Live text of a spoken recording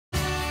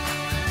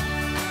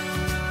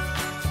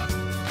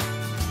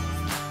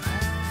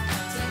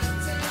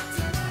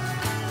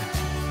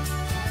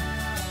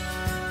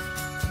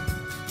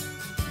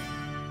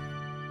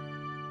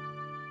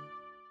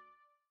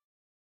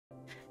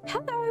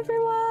Hello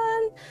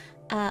everyone!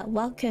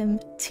 Welcome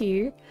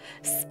to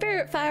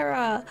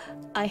Spiritfarer!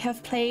 I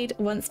have played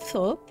once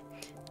before,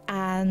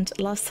 and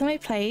last time I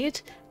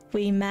played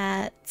we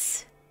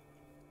met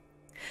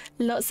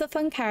lots of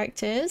fun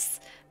characters.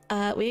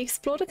 We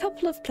explored a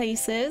couple of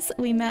places.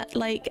 We met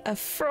like a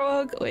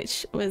frog,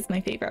 which was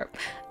my favorite,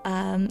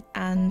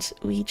 and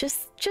we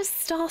just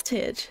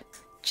started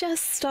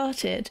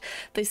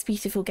this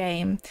beautiful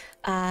game.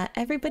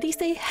 Everybody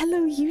say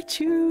hello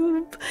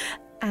YouTube,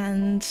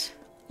 and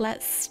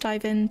let's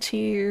dive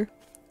into,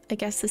 I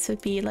guess this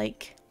would be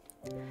like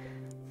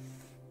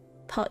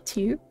part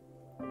 2.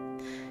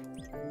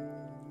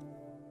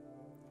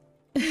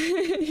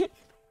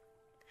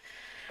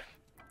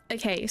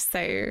 Okay,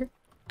 so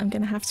I'm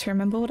gonna have to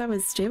remember what I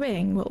was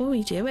doing. What were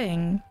we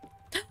doing?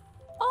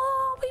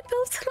 Oh, we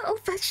built a little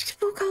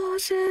vegetable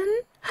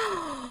garden.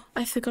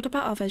 I forgot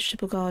about our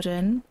vegetable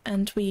garden,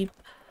 and we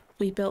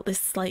built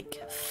this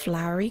like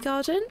flowery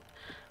garden.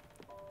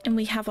 And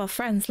we have our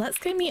friends. Let's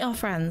go meet our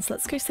friends.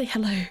 Let's go say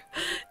hello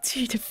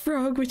to the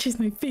frog, which is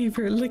my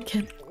favorite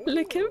looking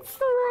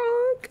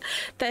frog.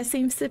 There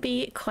seems to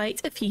be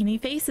quite a few new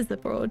faces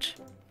abroad.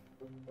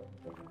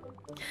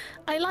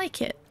 I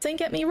like it, don't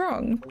get me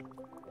wrong.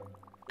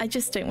 I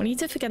just don't want you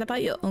to forget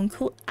about your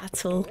uncle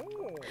at all.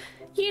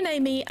 You know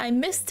me,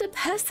 I'm Mr.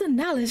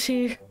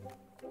 Personality.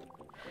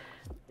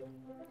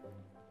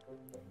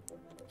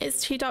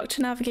 It's too dark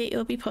to navigate.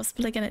 It'll be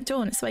possible again at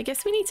dawn. So I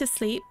guess we need to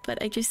sleep,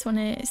 but I just want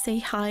to say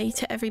hi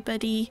to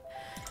everybody.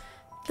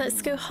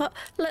 Let's go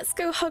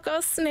hug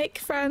our snake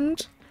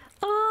friend.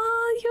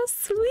 Oh, you're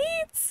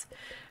sweet.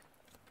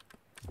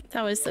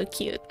 That was so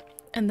cute.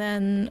 And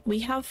then we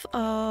have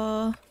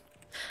our...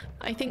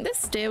 I think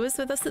this deer was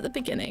with us at the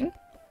beginning.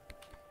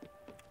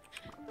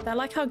 They're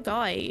like our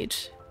guide.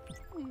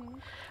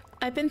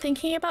 I've been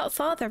thinking about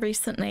Father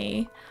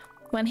recently.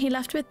 When he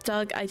left with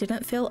Doug, I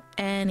didn't feel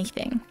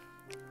anything.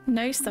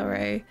 No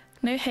sorrow,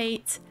 no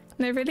hate,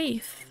 no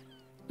relief,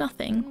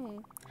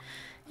 nothing.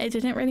 It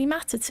didn't really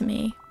matter to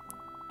me,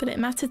 but it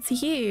mattered to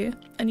you,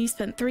 and you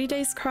spent 3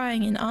 days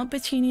crying in Aunt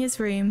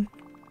Petunia's room.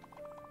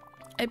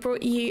 I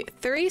brought you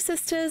 3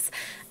 sisters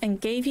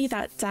and gave you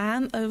that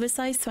damn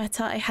oversized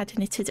sweater I had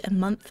knitted a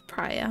month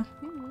prior.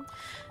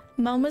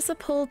 Mum was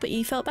appalled, but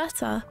you felt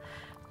better.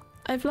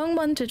 I've long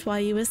wondered why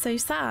you were so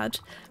sad,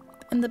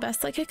 and the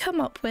best I could come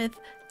up with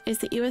is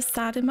that you were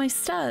sad in my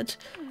stead.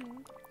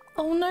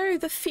 Oh no,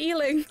 the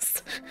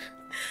feelings.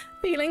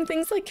 Feeling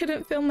things I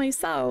couldn't feel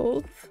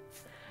myself.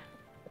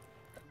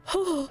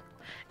 Oh,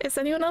 is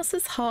anyone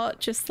else's heart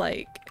just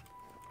like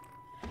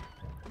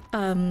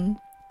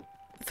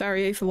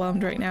very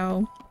overwhelmed right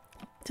now?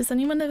 Does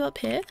anyone live up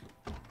here?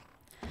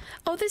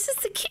 Oh, this is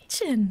the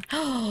kitchen.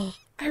 Oh,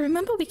 I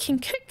remember we can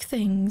cook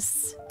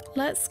things.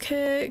 Let's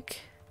cook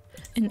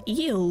an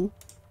eel.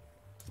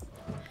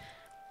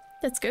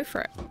 Let's go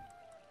for it.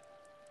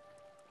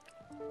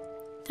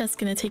 That's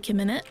gonna take a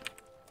minute.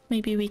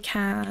 Maybe we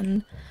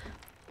can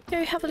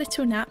go have a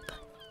little nap.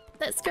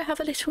 Let's go have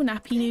a little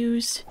nappy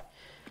news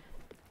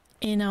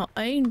in our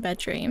own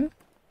bedroom.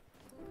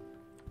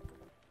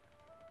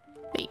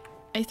 Wait,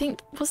 I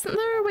think, wasn't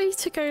there a way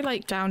to go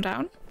like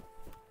down?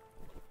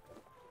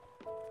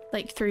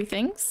 Like through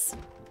things?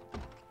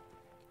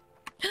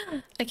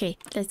 Okay,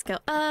 let's go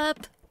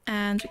up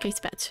and go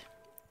to bed.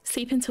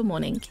 Sleep until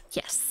morning,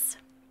 yes.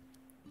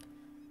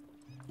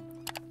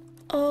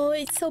 Oh,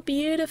 it's so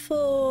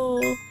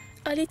beautiful.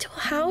 A little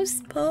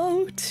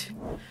houseboat.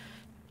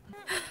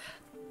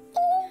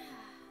 Oh,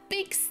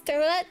 big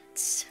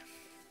stretch.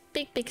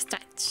 Big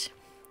stretch.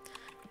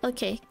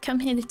 Okay,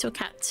 come here, little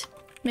cat.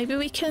 Maybe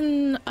we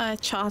can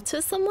charter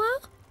somewhere?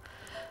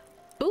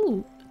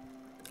 Ooh,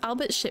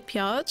 Albert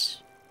Shipyard.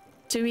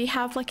 Do we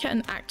have like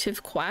an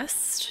active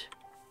quest?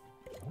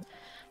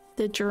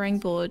 The drawing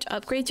board.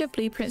 Upgrade your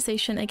blueprint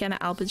station again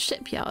at Albert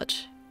Shipyard.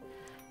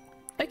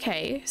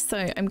 Okay,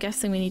 so I'm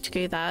guessing we need to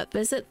go there.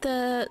 Visit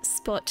the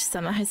spot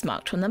Summer has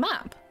marked on the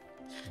map.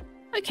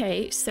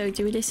 Okay, so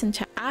do we listen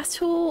to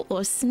Atoll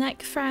or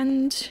Snack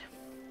Friend?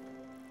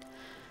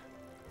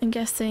 I'm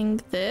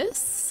guessing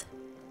this.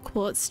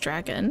 Quartz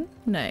Dragon.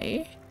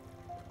 No.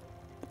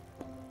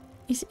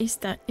 Is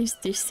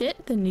this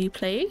it? The new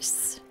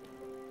place?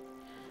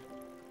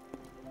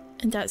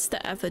 And that's the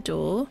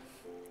Everdor.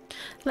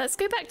 Let's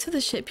go back to the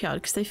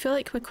shipyard because I feel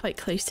like we're quite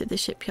close to the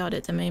shipyard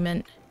at the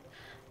moment.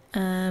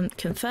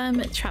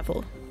 Confirm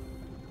travel.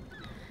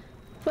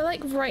 We're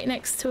like right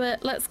next to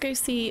it. Let's go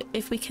see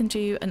if we can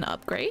do an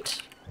upgrade.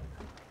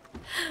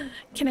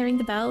 Can I ring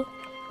the bell?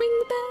 Ring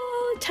the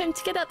bell! Time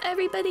to get up,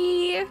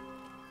 everybody!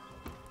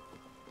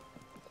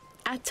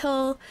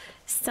 Atoll,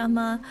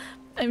 Summer.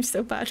 I'm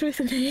so bad with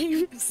the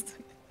names.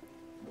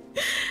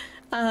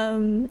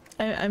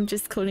 I'm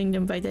just calling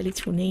them by their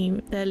little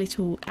name, their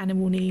little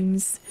animal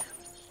names.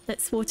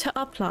 Let's water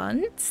our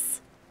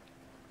plants.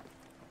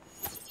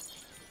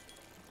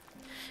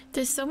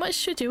 There's so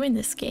much to do in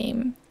this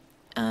game.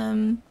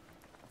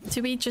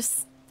 Do we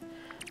just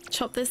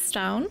chop this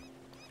down?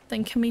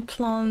 Then can we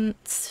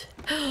plant...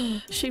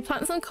 Should we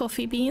plant some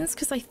coffee beans?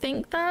 Because I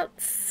think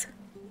that's...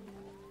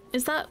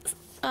 Is that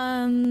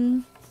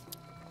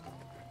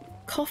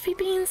Coffee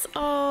beans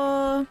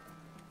are...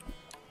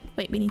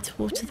 Wait, we need to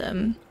water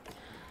them.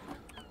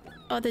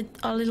 Are they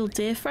our little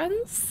deer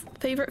friends?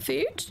 Favorite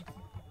food?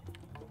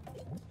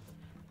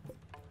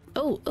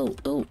 Oh, oh,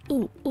 oh,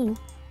 oh, oh.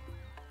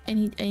 I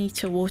need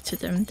to water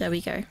them. There we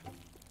go.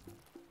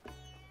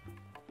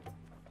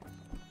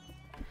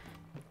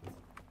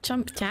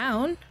 Jump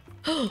down.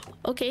 Oh,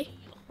 okay.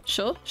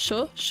 Sure,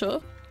 sure,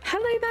 sure.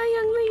 Hello there,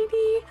 young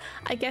lady.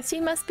 I guess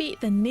you must be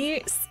the new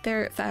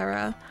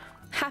Spiritfarer.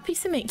 Happy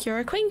to make your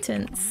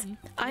acquaintance.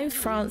 I'm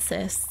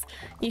Francis.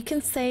 You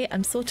can say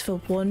I'm sort of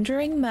a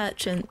wandering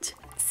merchant.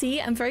 See,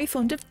 I'm very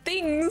fond of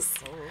things.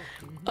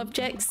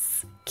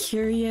 Objects,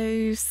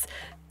 curios,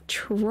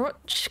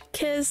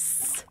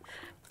 tchotchkes.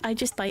 I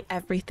just buy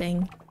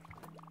everything.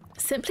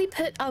 Simply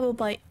put, I will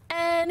buy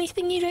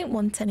anything you don't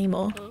want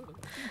anymore.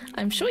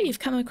 I'm sure you've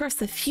come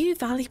across a few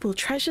valuable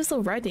treasures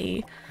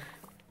already.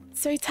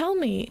 So tell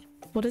me,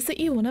 what is it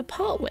you want to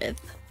part with?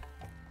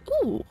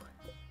 Ooh.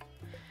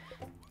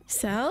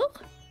 Sell?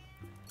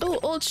 Oh,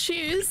 old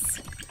shoes.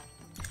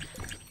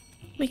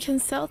 We can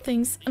sell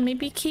things and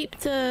maybe keep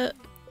the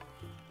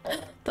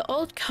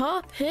old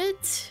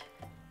carpet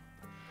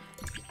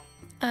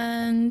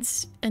and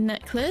a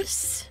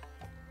necklace.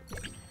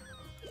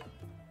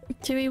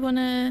 Do we want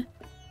to...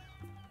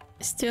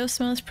 Still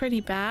smells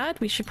pretty bad.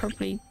 We should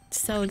probably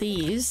sell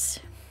these.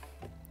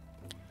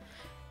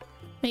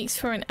 Makes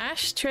for an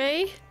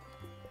ashtray.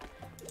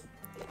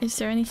 Is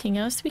there anything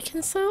else we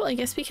can sell? I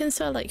guess we can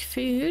sell like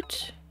food.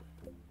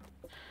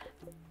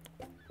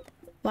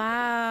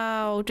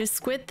 Wow, just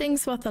squid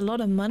things worth a lot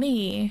of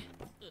money.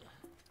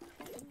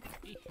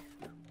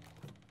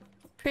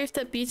 Proof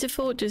that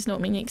beautiful does not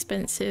mean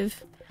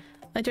expensive.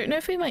 I don't know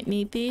if we might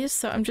need these,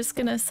 so I'm just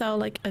gonna sell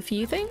like a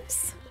few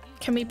things.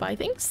 Can we buy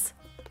things?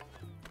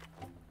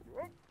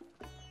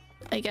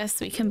 I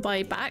guess we can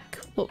buy back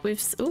what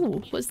we've...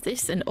 Ooh, what's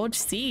this? An odd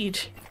seed.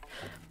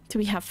 Do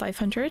we have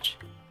 500?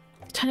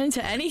 Turn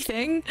into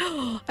anything?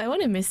 I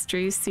want a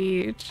mystery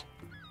seed.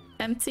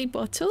 Empty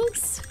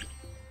bottles?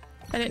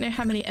 I don't know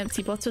how many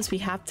empty bottles we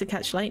have to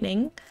catch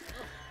lightning.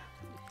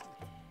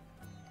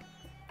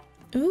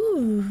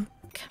 Ooh.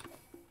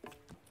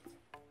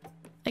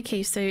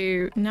 Okay,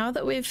 so now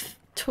that we've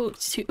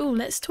talked to... Oh,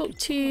 let's talk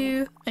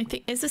to... I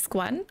think... Is this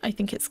Gwen? I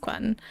think it's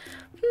Gwen.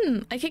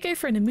 I could go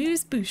for an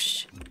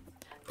amuse-bouche.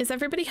 Is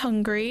everybody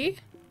hungry?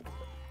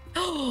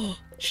 Oh,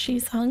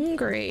 she's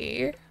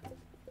hungry.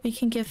 We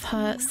can give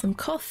her some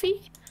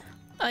coffee.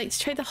 I like to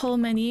try the whole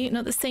menu,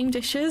 not the same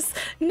dishes.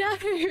 No,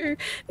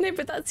 no,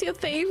 but that's your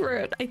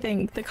favorite, I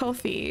think, the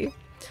coffee.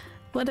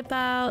 What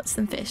about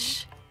some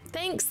fish?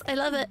 Thanks, I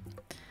love it.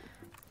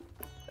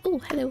 Oh,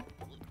 hello.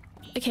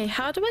 Okay,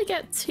 how do I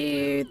get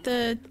to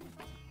the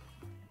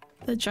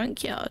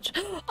junkyard?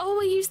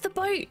 Oh, I used the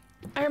boat.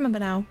 I remember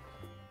now.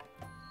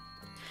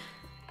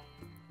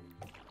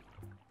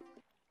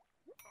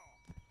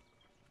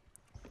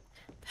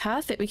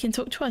 Perfect, we can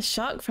talk to our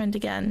shark friend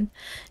again.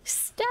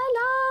 Stella!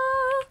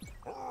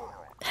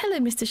 Hello,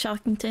 Mr.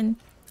 Sharkington.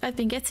 I've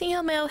been getting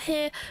your mail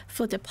here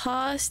for the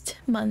past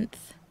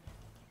month.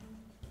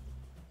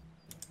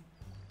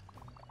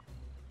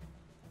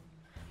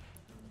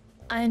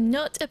 I'm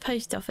not a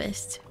post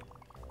office.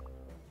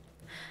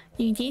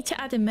 You need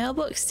to add a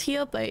mailbox to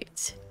your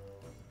boat.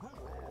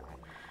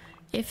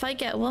 If I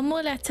get one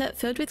more letter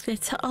filled with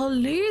glitter, I'll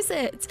lose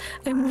it.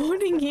 I'm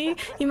warning you.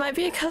 You might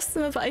be a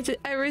customer, but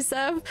I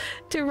reserve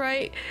the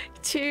right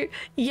to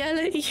yell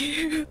at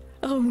you.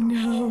 Oh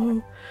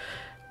no.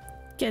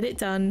 Get it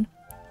done.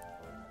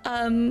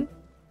 Can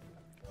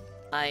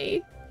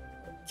I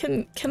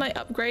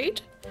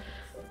upgrade?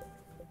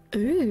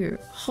 Ooh,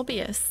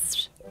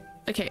 hobbyist.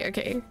 Okay,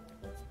 okay.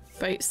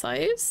 Boat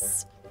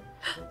size.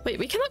 Wait,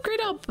 we can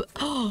upgrade our...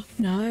 Oh,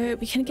 no,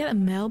 we can get a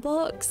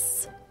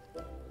mailbox.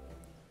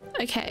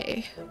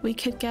 Okay, we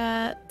could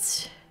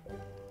get...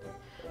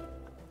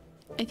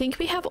 I think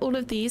we have all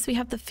of these. We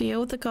have the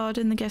field, the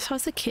garden, the guest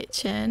house, the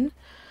kitchen.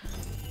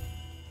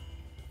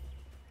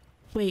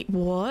 Wait,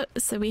 what?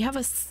 So we have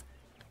a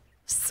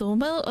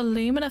sawmill, a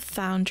loom, and a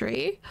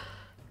foundry.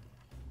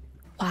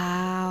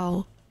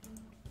 Wow.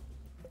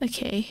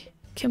 Okay,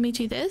 can we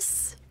do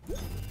this?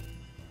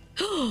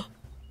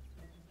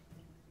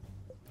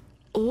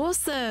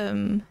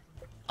 Awesome.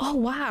 Oh,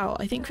 wow.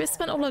 I think we've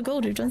spent all our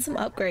gold. We've done some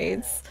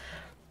upgrades.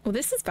 Well,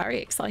 this is very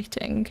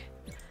exciting.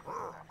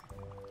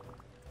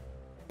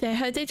 I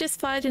heard they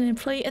just fired an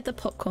employee at the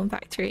popcorn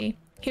factory.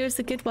 He was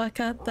a good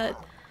worker,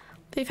 but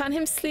they found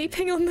him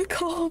sleeping on the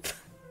cob.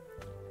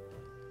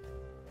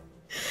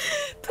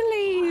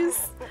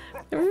 Please.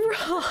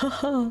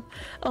 Oh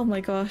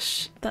my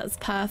gosh, that's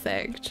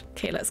perfect.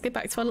 Okay, let's get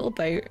back to our little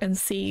boat and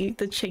see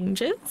the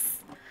changes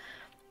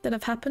that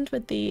have happened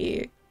with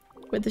the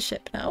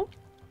ship now.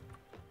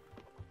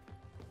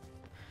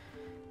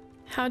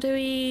 How do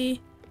we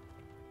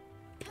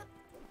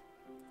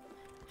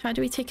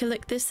take a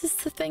look? This is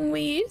the thing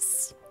we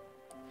use.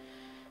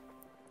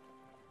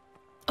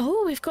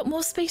 Oh, we've got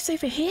more space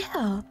over here.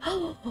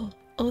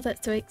 Oh,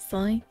 that's so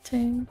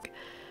exciting.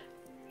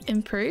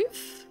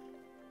 Improve?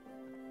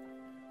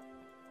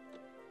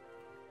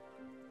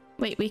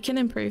 Wait, we can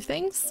improve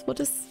things? What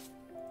does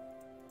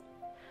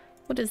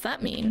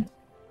that mean?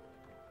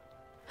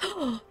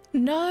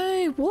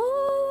 No,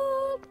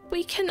 what?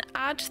 We can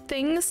add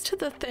things to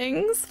the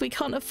things? We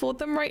can't afford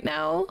them right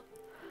now.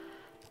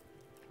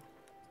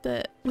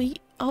 But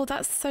oh,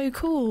 that's so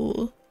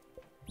cool.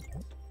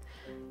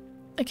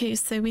 Okay,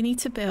 so we need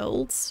to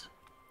build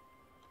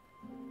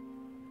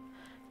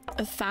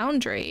a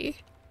foundry.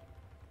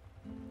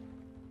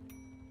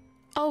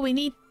 Oh, we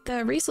need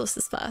the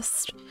resources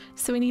first.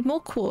 So we need more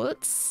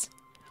quartz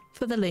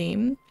for the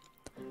loom.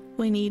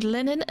 We need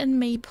linen and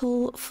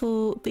maple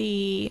for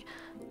the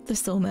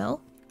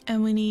sawmill.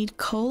 And we need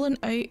coal and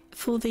oat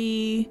for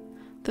the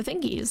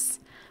thingies.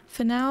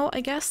 For now,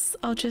 I guess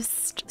I'll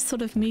just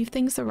sort of move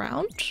things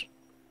around.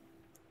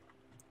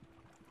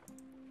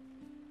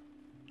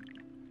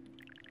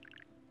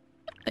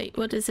 Wait,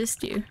 what does this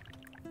do?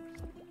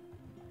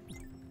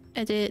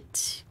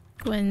 Edit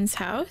Gwen's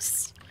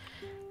house.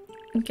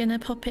 I'm gonna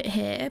pop it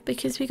here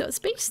because we got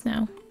space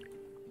now.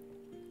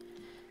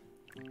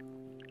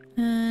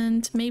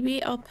 And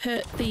maybe I'll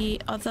put the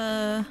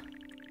other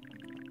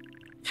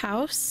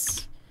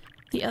house,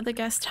 the other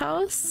guest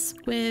house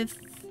with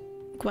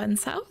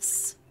Gwen's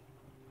house.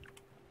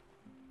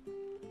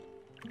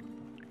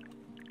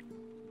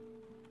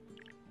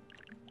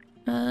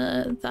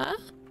 That.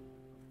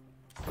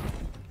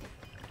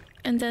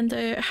 And then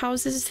the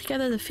houses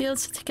together, the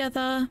fields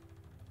together.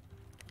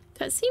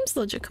 That seems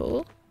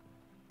logical.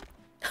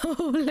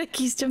 Oh, look,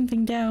 he's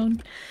jumping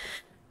down.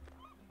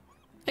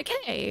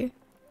 Okay.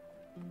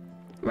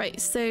 Right,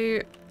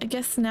 so I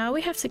guess now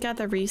we have to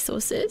gather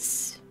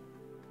resources.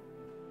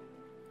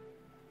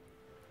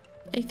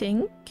 I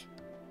think.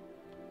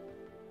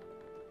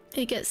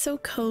 It gets so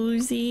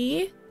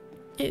cozy.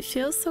 It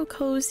feels so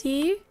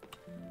cozy.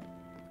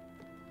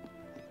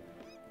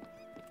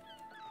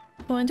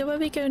 I wonder where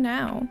we go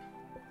now.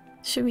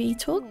 Should we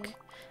talk?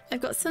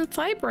 I've got some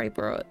fibre I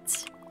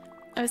brought.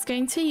 I was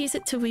going to use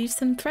it to weave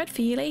some thread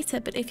for you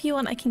later, but if you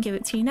want, I can give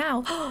it to you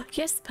now. Oh,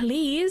 yes,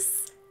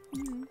 please.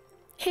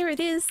 Here it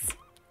is.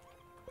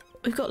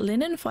 We've got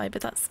linen fibre.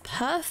 That's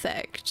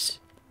perfect.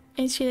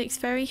 And she looks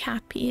very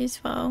happy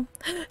as well.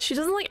 She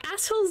doesn't like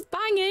Atol's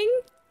banging.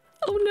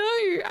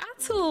 Oh no,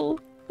 Atol.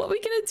 What are we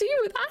going to do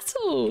with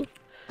Atol?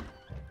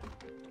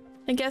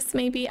 I guess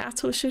maybe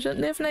Atol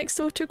shouldn't live next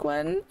door to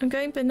Gwen. I'm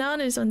going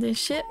bananas on this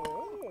ship.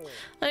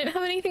 I don't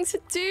have anything to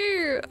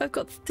do. I've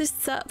got this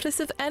surplus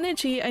of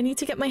energy. I need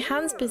to get my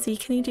hands busy.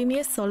 Can you do me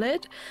a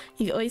solid?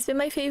 You've always been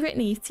my favourite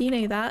niece. You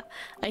know that.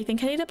 I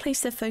think I need a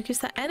place to focus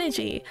that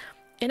energy.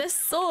 In a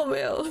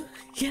sawmill.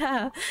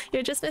 Yeah,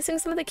 you're just missing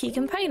some of the key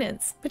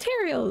components.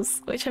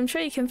 Materials, which I'm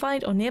sure you can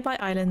find on nearby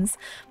islands.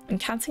 I'm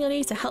counting on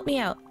you to help me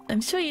out.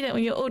 I'm sure you don't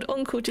want your old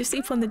uncle to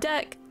sleep on the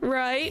deck,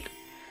 right?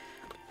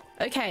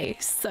 Okay,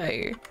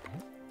 so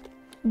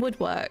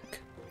woodwork.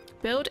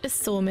 Build a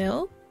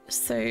sawmill.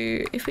 So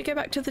if we go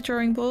back to the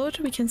drawing board,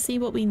 we can see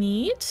what we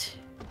need.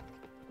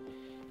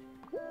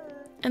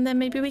 And then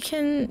maybe we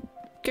can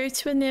go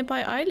to a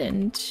nearby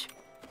island.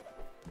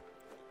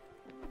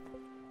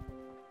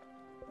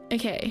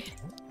 Okay.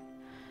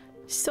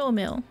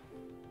 Sawmill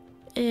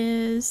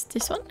is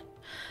this one.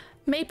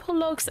 Maple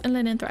logs and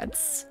linen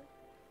threads.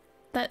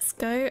 Let's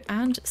go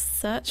and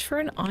search for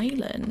an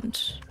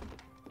island.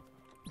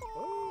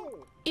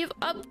 You've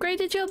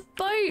upgraded your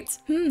boat!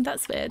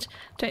 That's weird.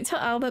 Don't tell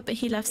Albert, but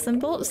he left some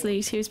bolts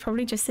loose. He was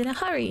probably just in a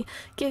hurry.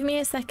 Give me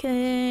a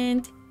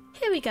second.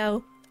 Here we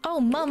go. Oh,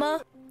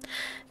 mama.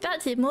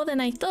 That did more than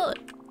I thought.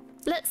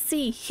 Let's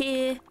see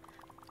here.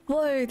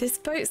 Whoa, this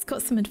boat's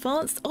got some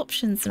advanced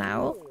options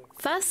now.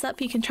 First up,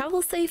 you can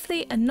travel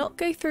safely and not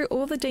go through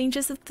all the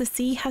dangers that the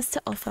sea has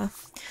to offer.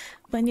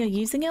 When you're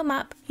using your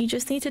map, you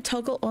just need to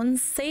toggle on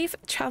safe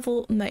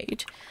travel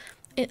mode.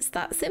 It's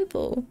that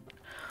simple.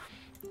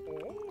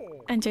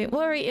 And don't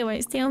worry, it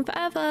won't stay on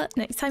forever.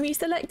 Next time you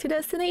select a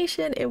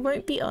destination, it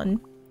won't be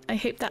on. I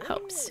hope that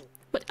helps.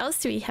 What else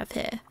do we have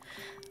here?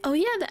 Oh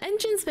yeah, the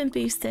engine's been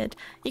boosted.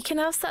 You can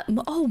now set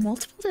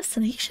multiple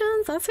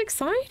destinations. That's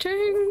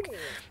exciting.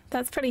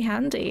 That's pretty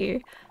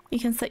handy. You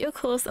can set your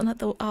course and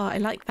I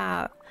like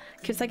that.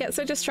 Because I get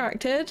so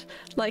distracted.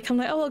 Like, I'm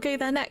like, oh, I'll go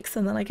there next.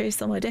 And then I go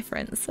somewhere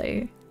different.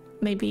 So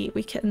maybe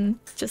we can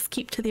just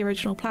keep to the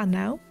original plan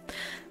now.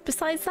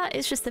 Besides that,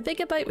 it's just a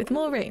bigger boat with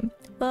more room.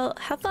 Well,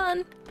 have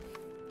fun.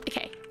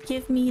 Okay,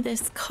 give me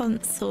this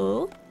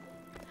console.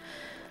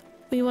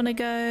 We want to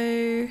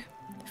go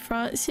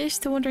Francis,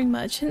 the Wandering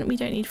Merchant. We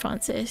don't need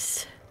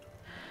Francis.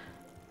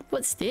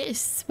 What's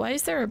this? Why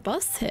is there a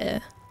bus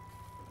here?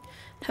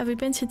 Have we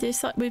been to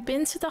this? We've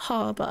been to the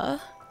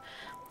harbour.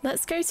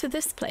 Let's go to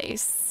this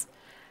place.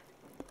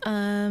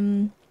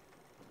 Confirm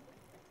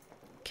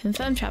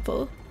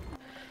travel.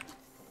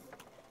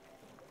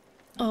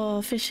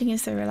 Oh, fishing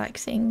is so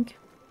relaxing.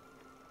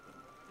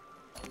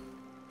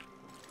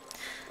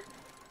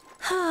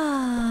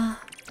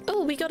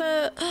 Oh, we got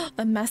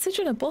a message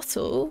in a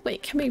bottle.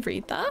 Wait, can we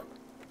read that?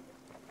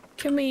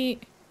 Can we...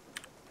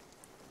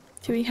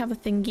 Do we have a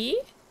thingy?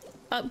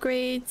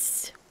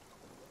 Upgrades.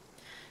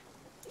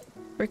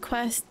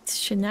 Request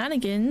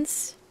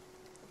shenanigans.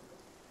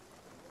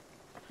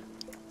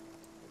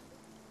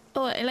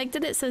 Oh, I like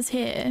that it says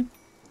here.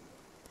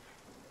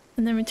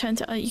 And then return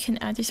to, oh, you can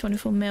add this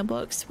wonderful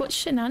mailbox. What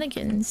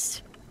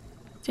shenanigans?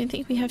 Don't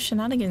think we have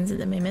shenanigans at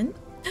the moment.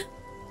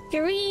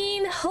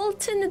 Green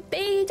Halton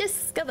Bay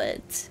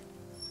discovered.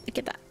 Look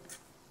at that.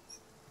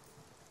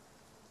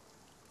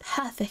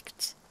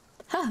 Perfect.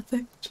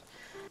 Perfect.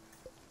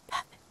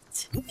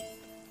 Perfect.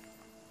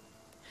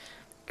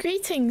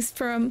 Greetings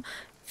from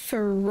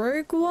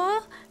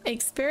Ferogua.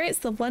 Experience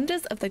the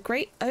wonders of the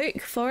great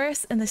oak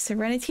forest and the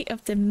serenity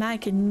of the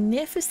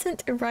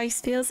magnificent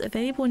rice fields,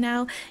 available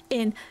now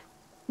in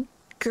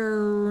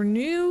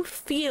Gurnu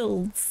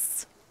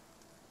Fields.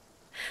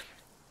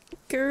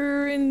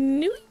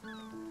 Gurnu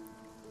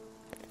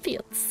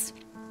Fields.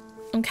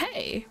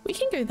 Okay, we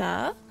can go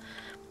there.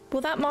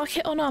 Will that mark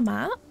it on our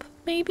map?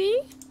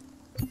 Maybe?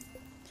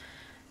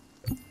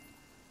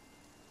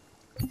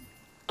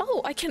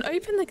 Oh, I can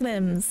open the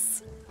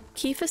glims.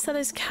 Kiefer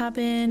Seller's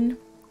cabin.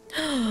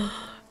 A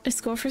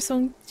score for a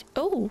song.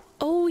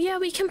 Oh yeah,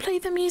 we can play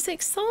the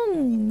music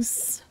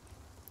songs.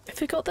 I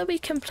forgot that we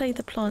can play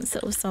the plants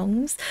little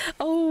songs.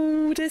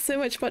 Oh, there's so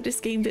much about this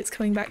game that's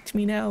coming back to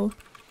me now.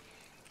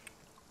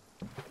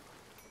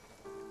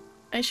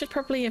 I should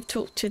probably have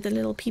talked to the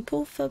little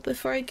people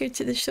before I go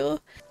to the shore.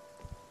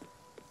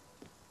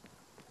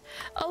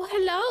 Oh,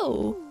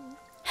 hello!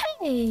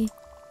 Hey!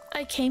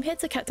 I came here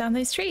to cut down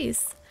those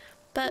trees,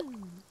 but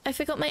I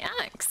forgot my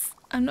axe.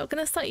 I'm not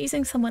gonna start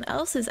using someone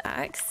else's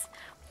axe.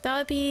 That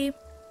would be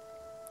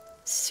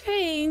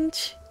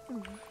strange.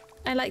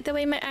 I like the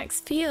way my axe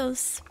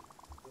feels.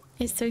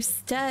 It's so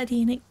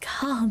sturdy and it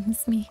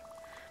calms me.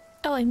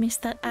 Oh, I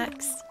missed that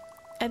axe.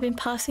 I've been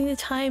passing the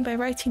time by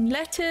writing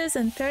letters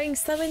and throwing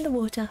some in the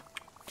water.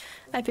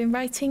 I've been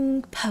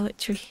writing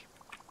poetry.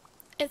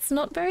 It's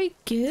not very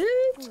good,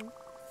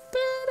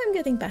 but I'm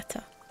getting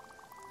better.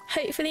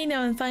 Hopefully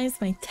no one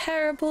finds my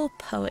terrible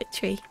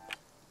poetry.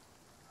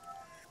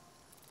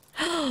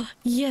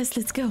 Yes,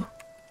 let's go.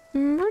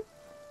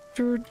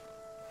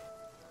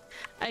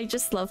 I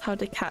just love how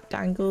the cat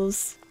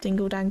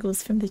dingle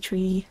dangles from the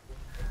tree.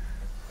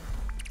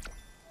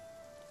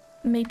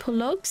 Maple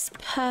logs,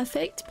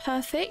 perfect,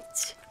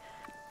 perfect.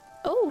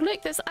 Oh,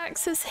 look, there's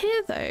axes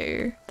here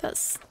though.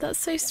 That's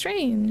so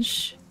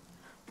strange.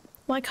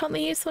 Why can't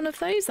they use one of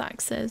those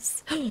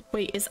axes?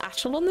 Wait, is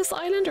Atchel on this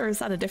island or is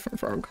that a different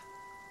frog?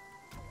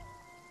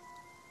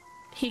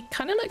 He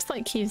kind of looks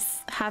like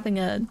he's having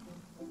a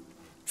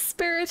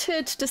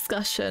spirited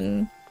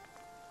discussion.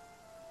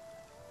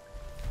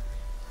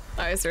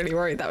 I was really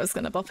worried that was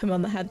going to bop him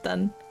on the head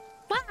then.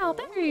 Wow,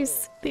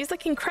 berries! These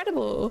look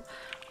incredible.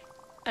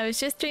 I was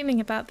just dreaming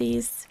about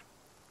these.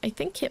 I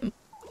think it...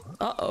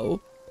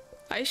 Uh-oh.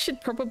 I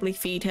should probably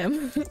feed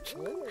him.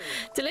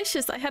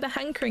 Delicious, I had a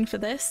hankering for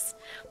this.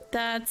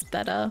 That's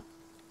better.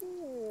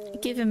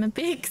 Give him a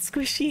big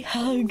squishy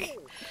hug.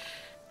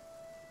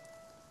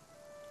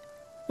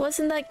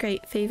 Wasn't that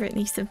great? Favourite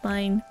niece of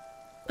mine.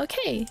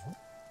 Okay.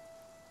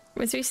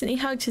 Was recently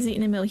hugged, has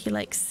eaten a meal he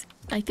likes.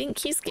 I think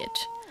he's good.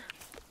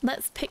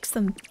 Let's pick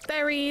some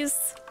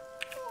berries.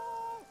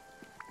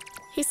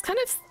 He's kind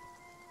of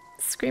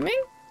screaming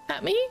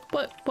at me?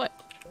 What?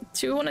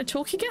 Do you want to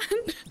talk again?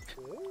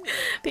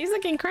 These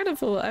look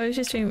incredible. I was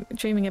just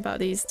dreaming about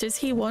these. Does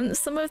he want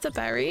some of the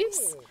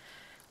berries?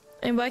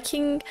 I'm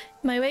working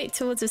my way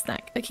towards a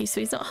snack. Okay, so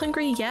he's not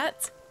hungry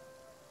yet.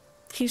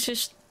 He's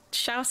just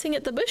shouting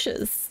at the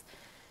bushes.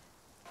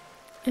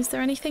 Is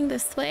there anything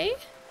this way?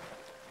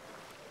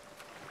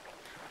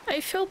 I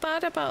feel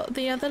bad about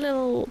the other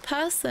little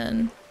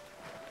person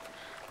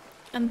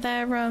and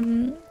their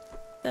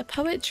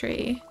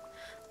poetry.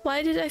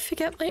 Why did I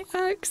forget my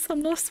axe?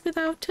 I'm lost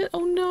without it.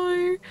 Oh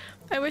no.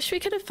 I wish we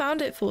could have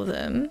found it for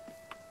them.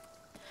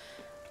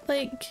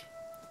 Like,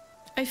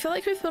 I feel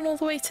like we've gone all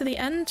the way to the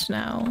end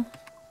now.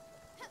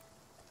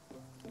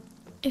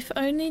 If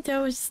only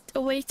there was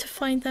a way to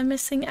find their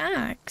missing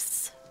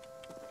axe.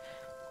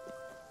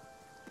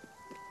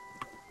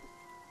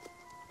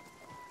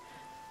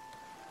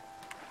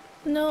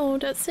 No,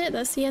 that's it.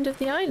 That's the end of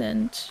the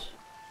island.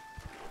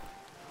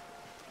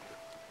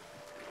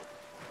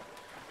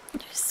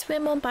 Just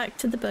swim on back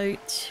to the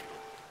boat.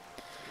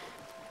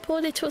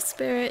 Poor little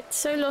spirit,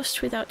 so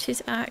lost without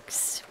his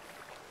axe.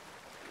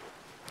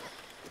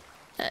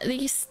 At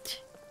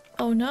least...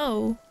 Oh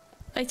no.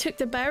 I took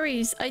the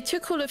berries. I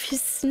took all of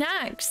his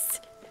snacks.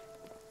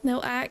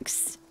 No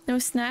axe. No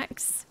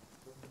snacks.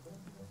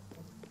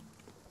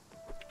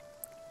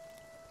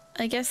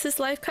 I guess his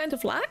life kind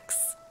of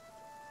lacks?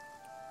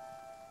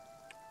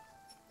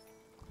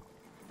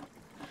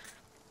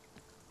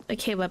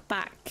 Okay, we're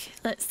back.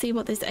 Let's see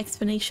what this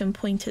explanation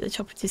point at the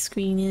top of the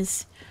screen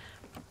is.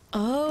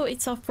 Oh,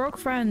 it's our frog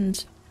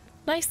friend.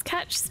 Nice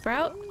catch,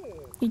 Sprout.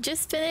 You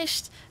just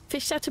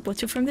fished out a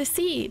bottle from the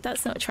sea.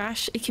 That's not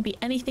trash. It could be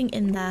anything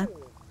in there.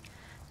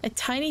 A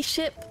tiny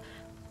ship,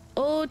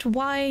 old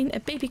wine,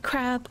 a baby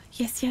crab.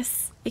 Yes,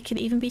 yes. It could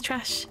even be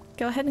trash.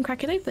 Go ahead and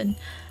crack it open.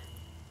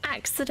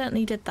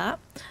 Accidentally did that.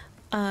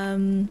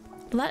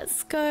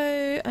 Let's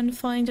go and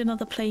find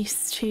another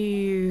place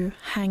to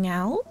hang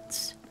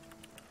out.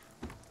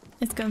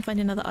 Let's go and find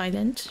another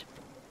island.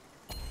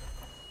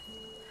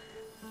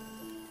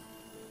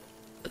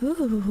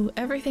 Ooh,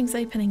 everything's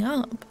opening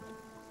up.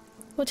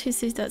 What is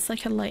this? That's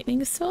like a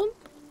lightning storm?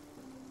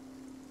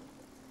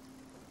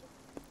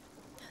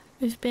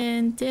 We've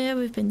been there,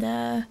 we've been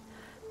there.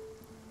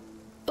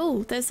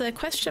 Oh, there's a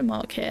question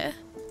mark here.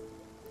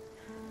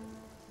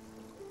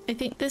 I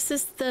think this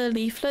is the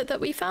leaflet that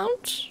we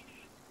found.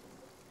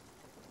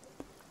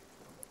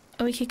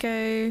 Or we could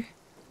go...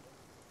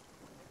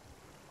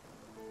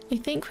 I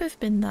think we've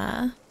been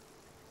there.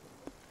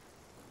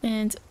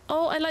 And,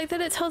 oh, I like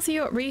that it tells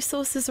you what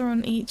resources are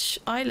on each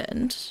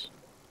island.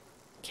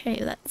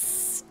 Okay,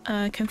 let's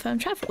confirm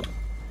travel.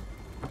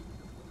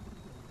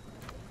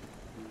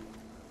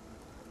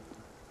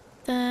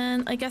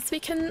 Then I guess we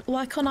can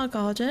work on our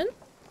garden.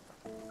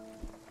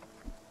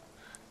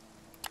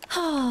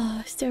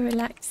 Ah, still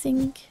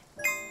relaxing.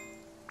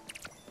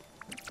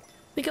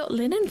 We got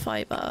linen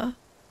fiber.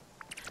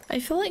 I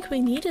feel like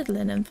we needed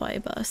linen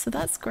fiber, so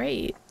that's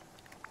great.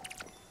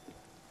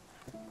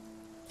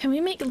 Can we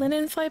make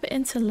linen fiber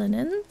into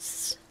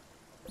linens?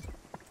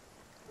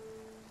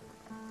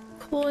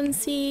 Corn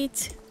seed,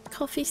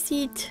 coffee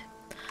seed.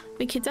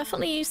 We could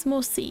definitely use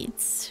more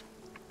seeds.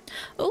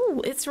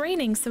 Oh, it's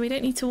raining, so we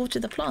don't need to water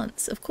the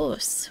plants, of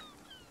course.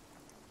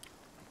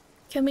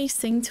 Can we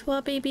sing to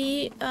our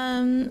baby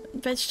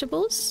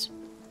vegetables?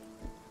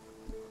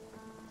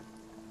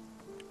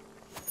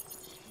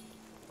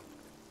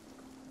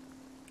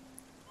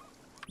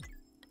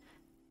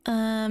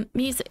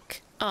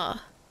 Music.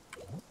 Ah.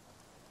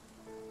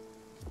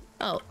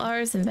 Oh,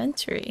 R's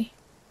inventory.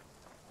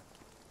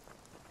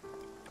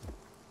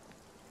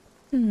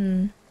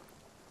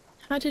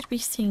 How did we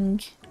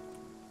sing?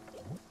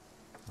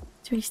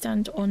 Do we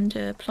stand on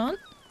the plant?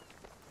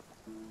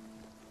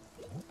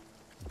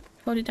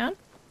 Hold it down?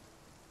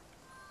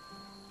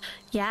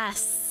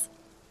 Yes!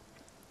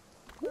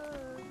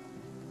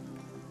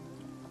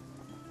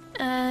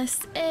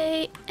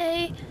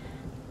 S-A-A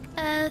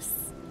S.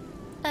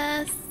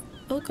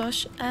 Oh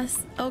gosh,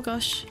 S. Oh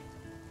gosh.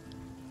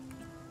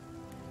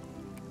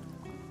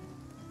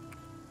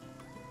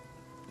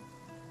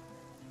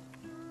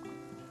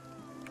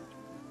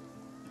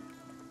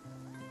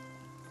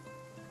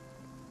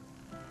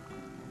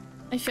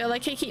 I feel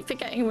like I keep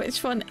forgetting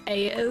which one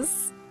A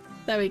is.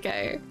 There we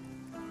go.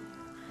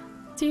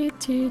 Do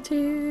do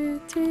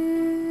do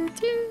do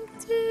do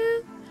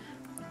do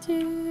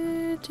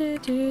do do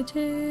do do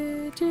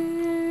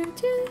do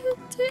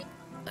do.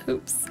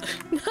 Oops.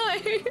 No,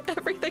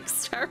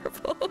 everything's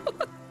terrible.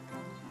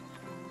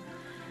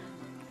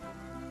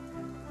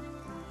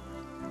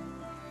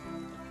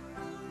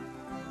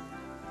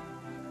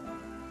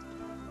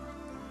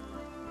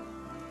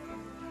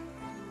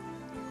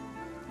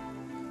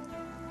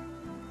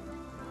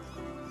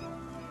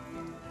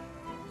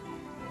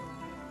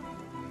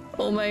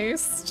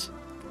 Almost.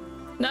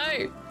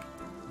 No.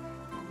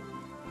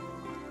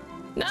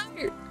 No.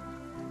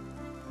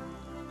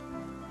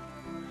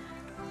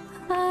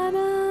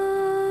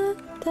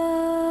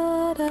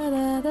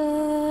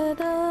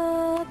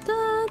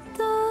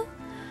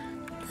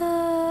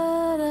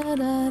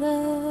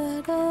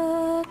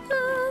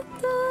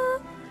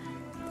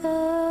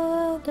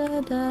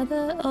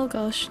 Oh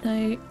gosh,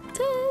 no.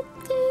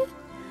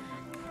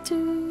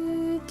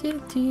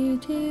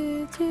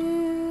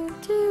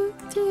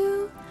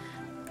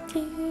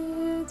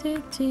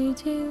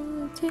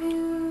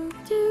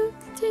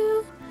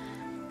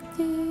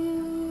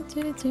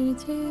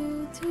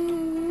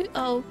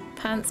 Oh,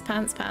 pants.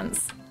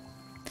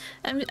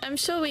 I'm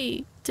sure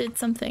we did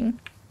something.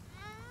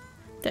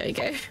 There we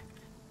go.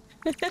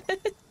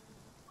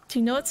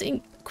 Do not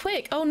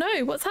quick. Oh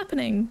no, what's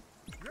happening?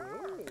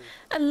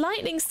 A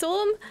lightning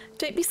storm?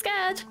 Don't be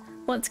scared.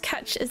 Want to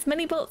catch as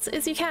many bolts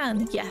as you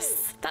can.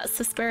 Yes, that's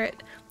the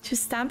spirit.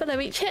 Just stand below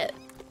each hit.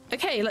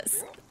 Okay,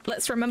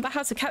 let's remember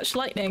how to catch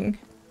lightning.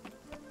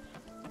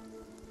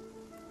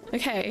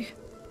 Okay.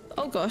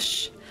 Oh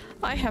gosh,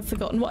 I have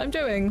forgotten what I'm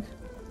doing.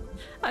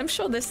 I'm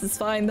sure this is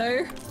fine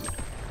though.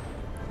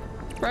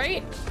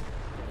 Right?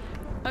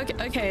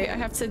 Okay, I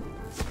have to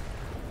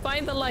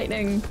find the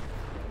lightning.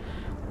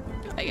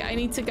 I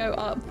need to go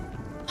up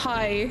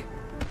high.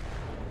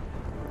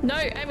 No,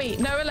 Emmy,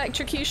 no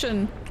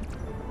electrocution.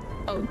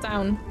 Oh,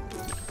 down.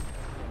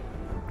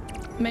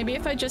 Maybe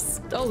if I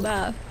just... Oh,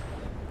 there.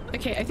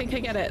 Okay, I think I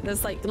get it.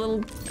 There's like little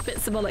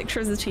bits of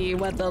electricity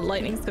where the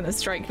lightning's gonna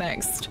strike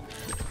next.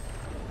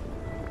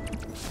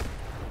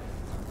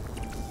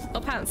 Oh,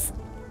 pants.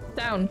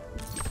 Down.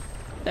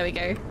 There we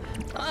go.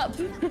 Up.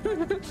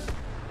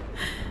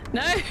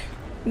 No.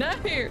 No.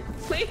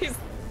 Please.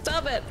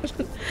 Stop it.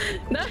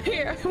 No.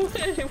 I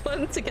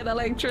want to get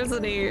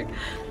electricity.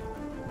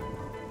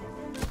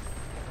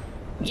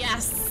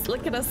 Yes.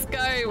 Look at us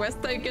go. We're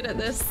so good at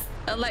this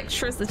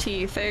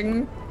electricity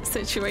thing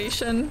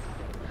situation.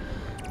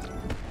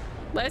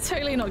 We're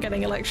totally not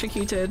getting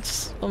electrocuted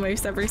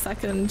almost every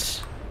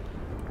second.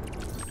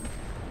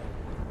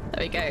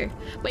 There we go.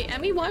 Wait,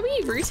 Emmy, why were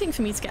you rooting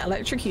for me to get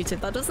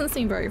electrocuted? That doesn't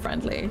seem very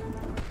friendly.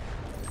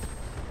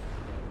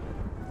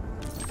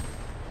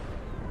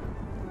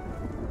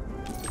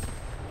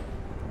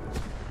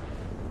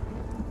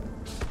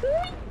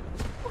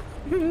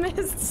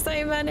 There's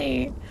so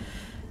many.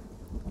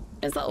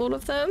 Is that all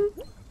of them?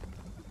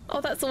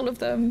 Oh, that's all of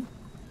them.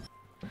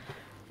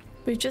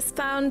 We've just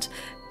found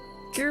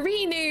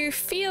Greenu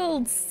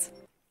Fields.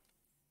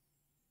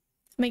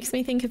 Makes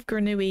me think of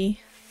Grenouille,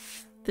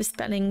 the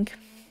spelling.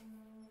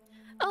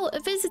 Oh,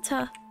 a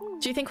visitor.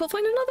 Do you think we'll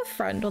find another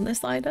friend on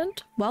this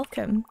island?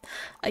 Welcome.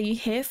 Are you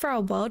here for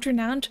our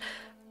world-renowned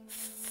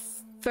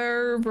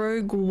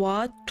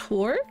Ferrogois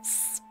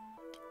tours?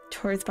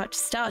 Tour is about to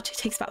start. It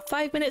takes about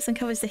 5 minutes and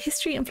covers the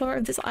history and flora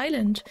of this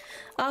island.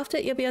 After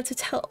it, you'll be able to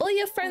tell all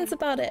your friends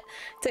about it.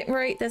 Don't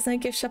worry, there's no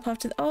gift shop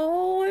after.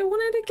 Oh, I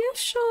wanted a gift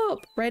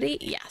shop. Ready?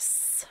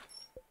 Yes.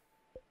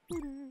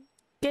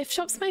 Gift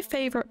shop's my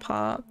favorite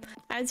part.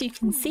 As you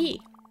can see,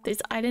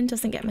 this island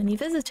doesn't get many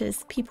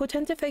visitors. People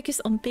tend to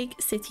focus on big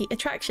city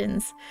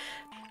attractions.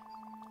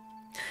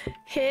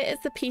 Here is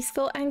the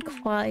peaceful and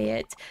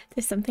quiet.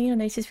 There's something you'll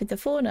notice with the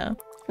fauna.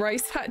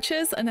 Rice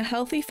patches and a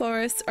healthy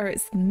forest are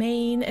its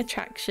main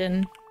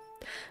attraction.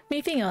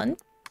 Moving on.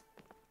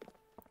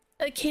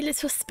 Okay,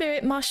 little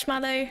spirit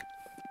marshmallow.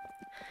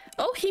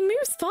 Oh, he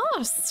moves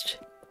fast.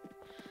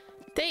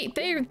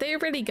 They're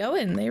really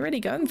going. They're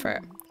really going for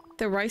it.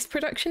 The rice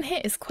production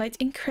here is quite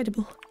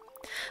incredible.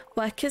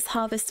 Workers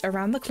harvest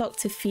around the clock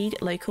to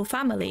feed local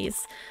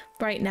families.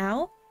 Right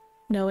now,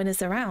 no one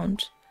is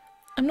around.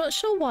 I'm not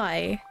sure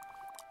why.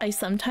 I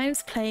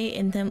sometimes play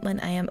in them when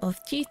I am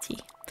off duty,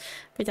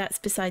 but that's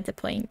beside the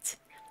point.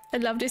 I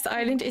love this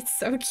island, it's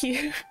so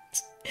cute.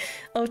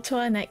 Oh, to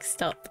our next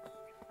stop.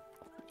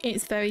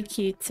 It's very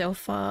cute so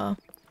far.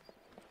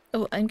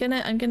 Oh, I'm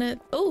giving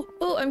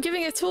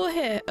a tour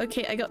here.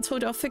 Okay, I got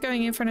told off for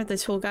going in front of the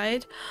tour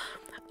guide.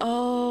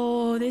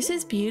 Oh, this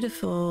is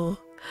beautiful.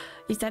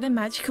 Is that a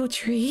magical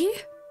tree?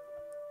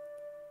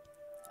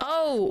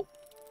 Oh,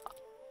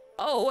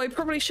 I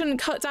probably shouldn't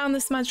cut down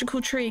this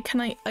magical tree. Can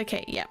I?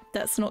 Okay, yeah,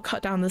 let's not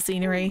cut down the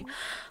scenery.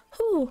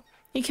 Oh,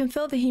 you can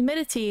feel the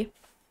humidity.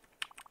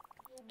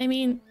 I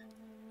mean,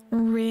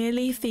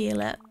 really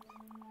feel it.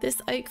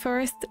 This oak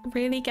forest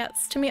really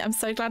gets to me. I'm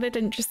so glad I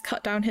didn't just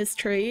cut down his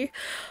tree.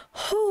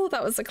 Oh,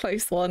 that was a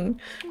close one.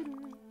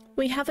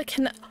 We have a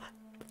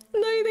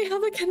No, they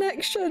have a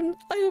connection.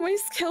 I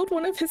almost killed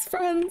one of his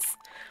friends.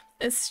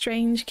 A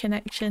strange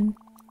connection.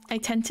 I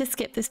tend to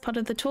skip this part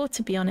of the tour,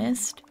 to be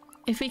honest.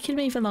 If we could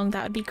move along,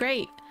 that would be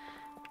great.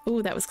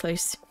 Oh, that was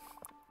close.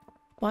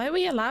 Why are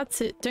we allowed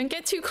to? Don't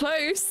get too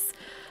close.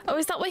 Oh,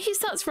 is that why he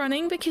starts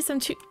running? Because I'm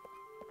too...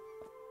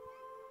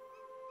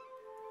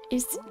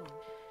 Does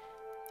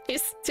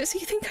he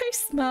think I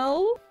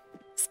smell?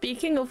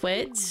 Speaking of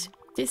which,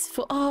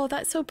 oh,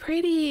 that's so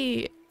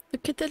pretty.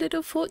 Look at the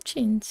little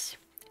fortunes.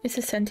 It's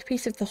the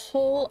centerpiece of the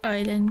whole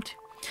island.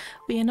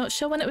 We are not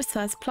sure when it was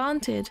first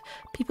planted.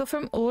 People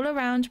from all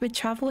around would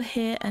travel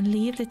here and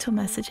leave little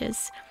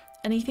messages.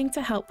 Anything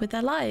to help with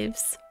their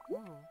lives.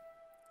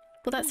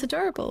 Well, that's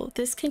adorable.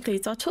 This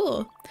concludes our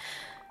tour.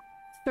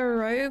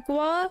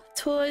 Ferrogois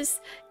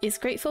Tours is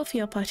grateful for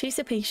your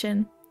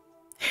participation.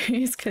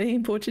 It's clearly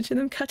important to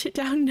them. Cut it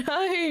down.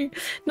 No,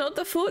 not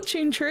the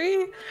fortune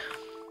tree.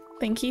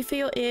 Thank you for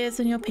your ears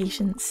and your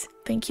patience.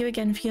 Thank you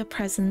again for your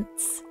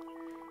presence.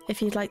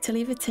 If you'd like to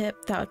leave a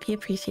tip, that would be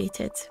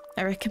appreciated.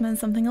 I recommend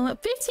something along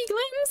 50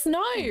 glims?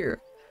 No!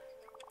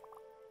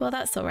 Well,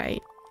 that's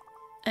alright.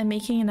 I'm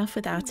making enough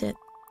without it.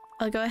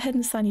 I'll go ahead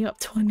and sign you up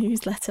to our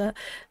newsletter.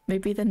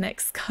 Maybe the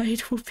next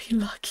guide will be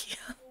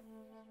luckier.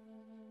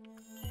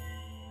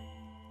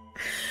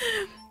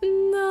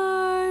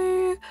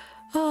 No!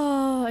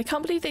 Oh, I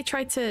can't believe they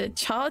tried to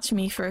charge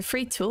me for a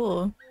free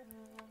tour.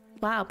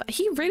 Wow, but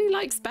he really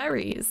likes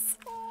berries.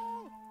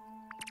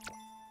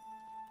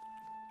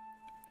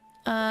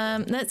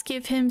 Let's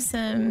give him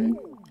some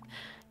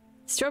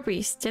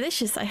strawberries.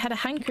 Delicious. I had a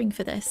hankering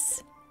for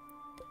this.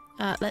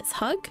 Let's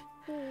hug.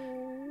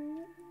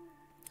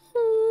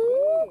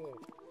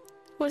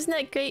 Wasn't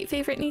that great?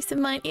 Favorite niece of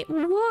mine? It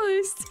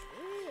was.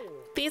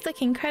 These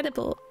look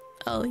incredible.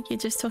 Oh, you're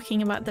just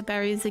talking about the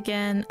berries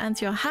again,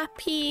 and you're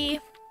happy.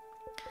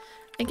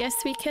 I guess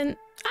we can...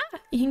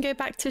 you can go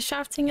back to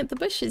shouting at the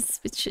bushes,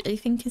 which I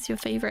think is your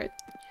favorite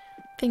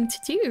thing to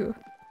do.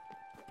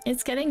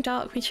 It's getting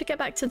dark. We should get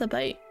back to the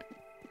boat.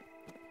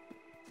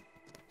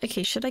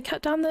 Okay, should I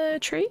cut down the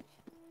tree?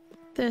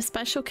 The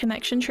special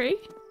connection tree?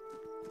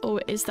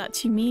 Or is that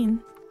too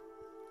mean?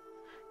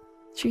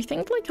 Do you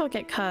think like I'll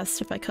get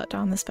cursed if I cut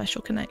down the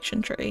special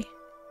connection tree?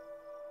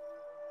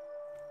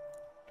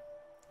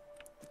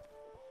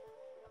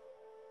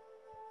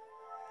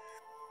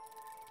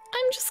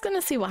 I'm just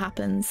gonna see what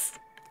happens.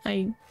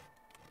 I'm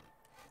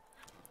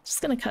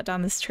just gonna cut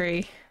down this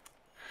tree.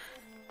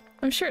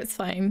 I'm sure it's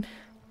fine.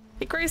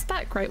 It grows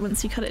back, right,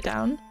 once you cut it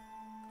down.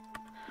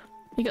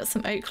 We got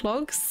some oak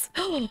logs.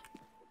 Oh,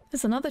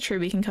 there's another tree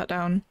we can cut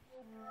down.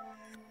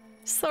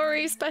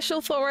 Sorry,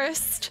 special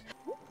forest.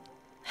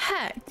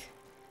 Heck,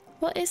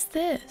 what is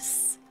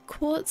this?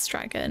 Quartz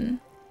dragon.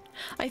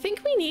 I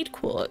think we need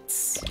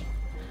quartz.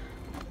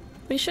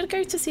 We should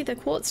go to see the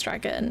quartz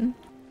dragon.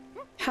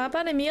 How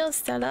about a meal,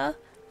 Stella?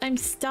 I'm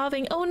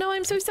starving. Oh no,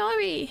 I'm so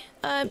sorry.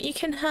 You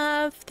can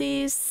have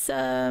these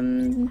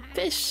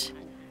fish.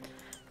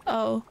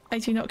 Oh, I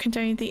do not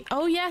condone the.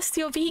 Oh yes,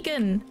 you're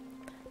vegan.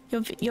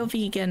 You're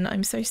vegan.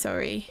 I'm so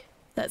sorry.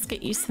 Let's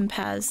get you some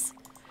pears.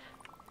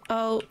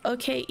 Oh,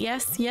 okay.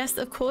 Yes, yes,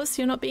 of course.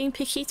 You're not being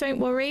picky. Don't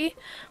worry.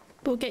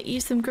 We'll get you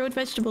some grilled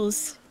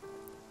vegetables.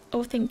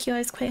 Oh, thank you. I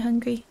was quite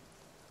hungry.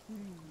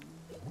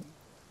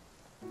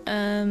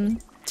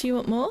 Do you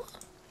want more?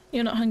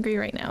 You're not hungry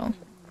right now.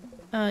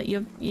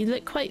 You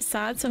look quite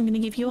sad, so I'm going to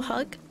give you a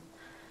hug.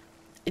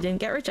 I didn't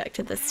get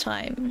rejected this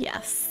time.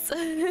 Yes.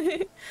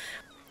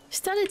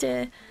 Stella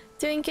dear,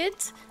 doing good?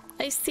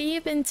 I see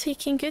you've been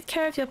taking good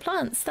care of your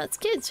plants. That's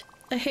good.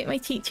 I hope my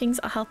teachings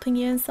are helping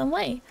you in some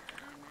way.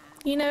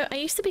 You know, I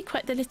used to be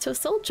quite the little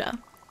soldier.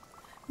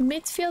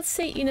 Midfield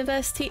State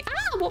University.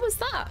 Ah, what was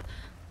that?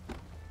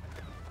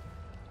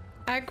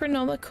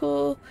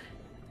 Agronomical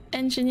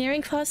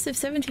engineering class of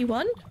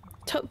 71?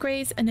 Top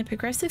grades and a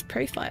progressive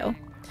profile.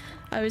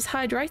 I was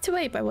hired right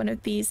away by one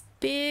of these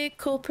big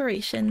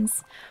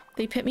corporations.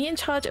 They put me in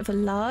charge of a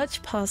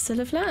large parcel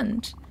of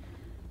land.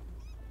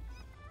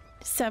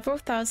 Several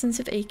thousands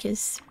of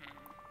acres.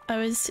 I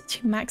was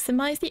to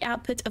maximize the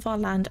output of our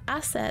land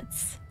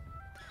assets.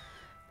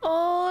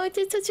 Oh, it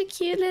did such a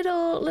cute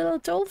little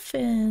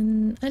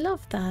dolphin. I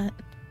love that.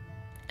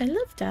 I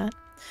love that.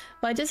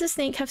 Why does a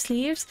snake have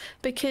sleeves?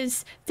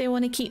 Because they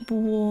want to keep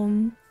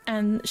warm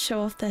and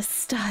show off their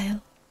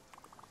style.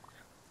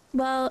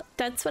 Well,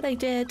 that's what I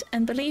did,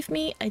 and believe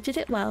me, I did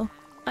it well.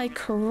 I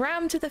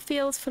crammed the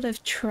fields full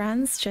of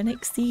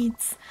transgenic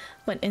seeds.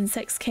 When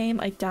insects came,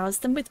 I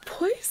doused them with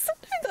poison.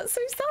 That's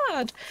so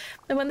sad.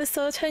 And when the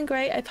soil turned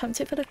grey, I pumped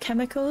it full of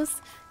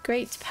chemicals.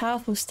 Great,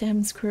 powerful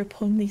stems grew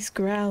upon these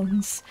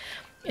grounds,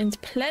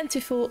 and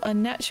plentiful,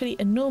 unnaturally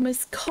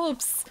enormous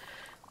cobs.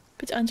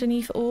 But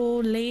underneath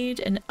all laid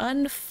an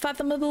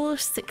unfathomable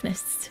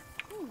sickness.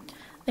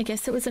 I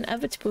guess it was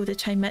inevitable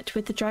that I met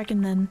with the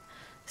dragon then,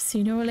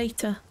 sooner or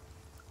later.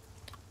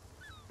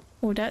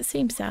 Oh, that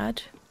seems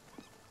sad.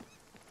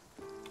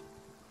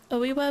 Are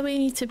we where we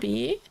need to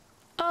be?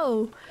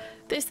 Oh,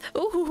 this.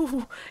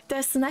 Ooh,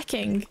 they're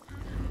snacking.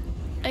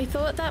 I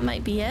thought that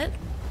might be it.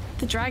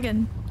 The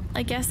dragon.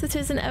 I guess it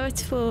is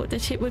inevitable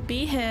that it would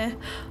be here.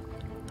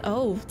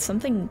 Oh,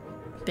 something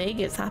big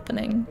is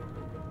happening.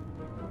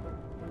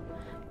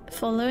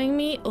 Following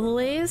me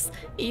always,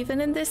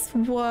 even in this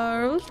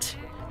world.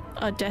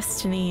 Our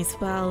destinies,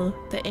 well,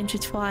 they're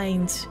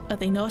intertwined, are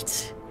they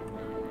not?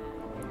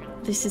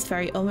 This is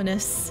very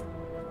ominous.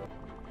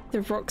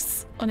 The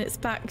rocks on its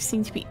back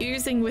seem to be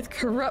oozing with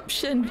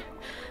corruption.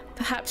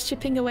 Perhaps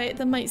chipping away at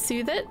them might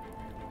soothe it?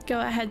 Go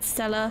ahead,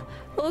 Stella.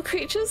 All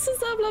creatures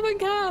deserve love and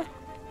care.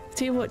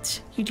 Do what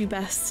you do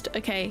best.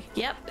 Okay,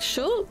 yep,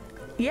 sure.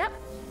 Yep,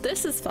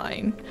 this is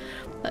fine.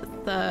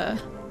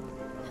 Let's,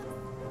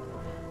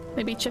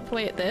 maybe chip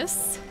away at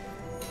this.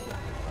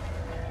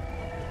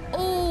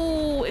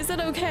 Oh, is it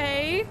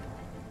okay?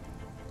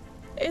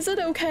 Is it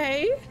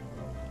okay?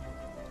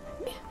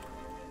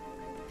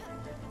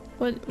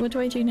 What do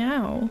I do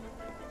now?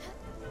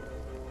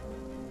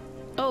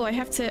 Oh, I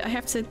have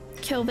to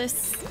kill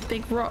this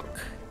big rock.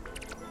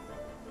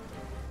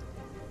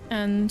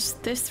 And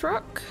this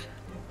rock?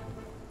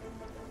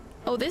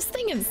 Oh, this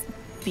thing is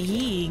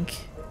big.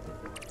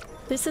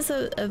 This is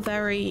a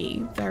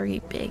very, very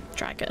big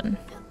dragon.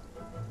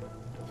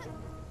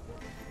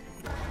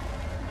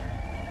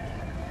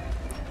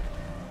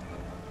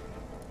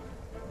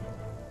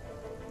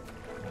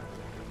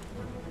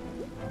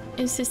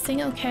 Is this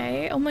thing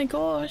okay? Oh my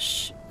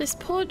gosh, this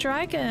poor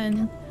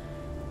dragon.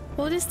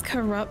 All this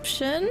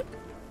corruption.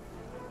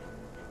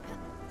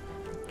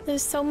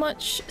 There's so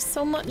much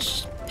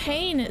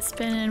pain it's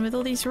been in with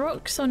all these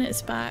rocks on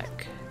its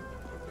back.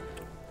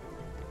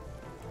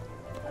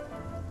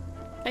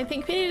 I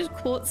think we needed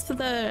quartz for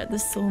the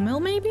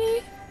sawmill,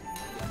 maybe?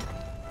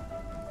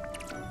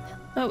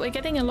 Oh, we're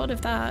getting a lot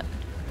of that.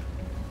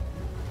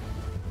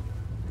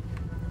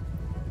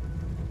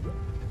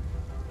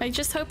 I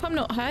just hope I'm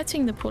not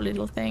hurting the poor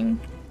little thing.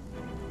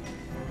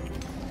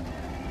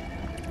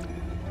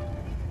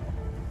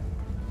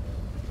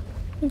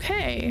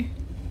 Okay.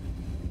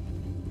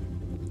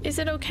 Is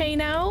it okay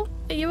now?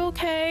 Are you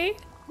okay?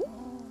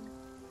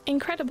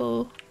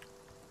 Incredible.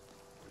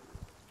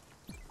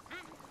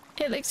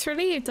 It looks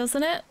relieved,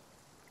 doesn't it?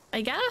 I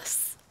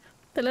guess.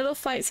 The little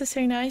fights are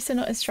so nice and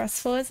not as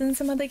stressful as in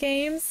some other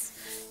games.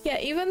 Yeah,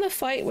 even the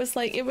fight was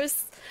like, I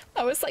was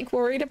like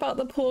worried about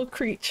the poor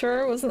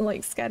creature. I wasn't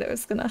like scared it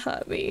was gonna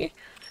hurt me.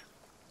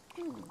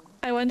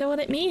 I wonder what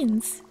it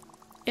means.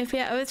 If we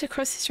are ever to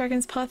cross this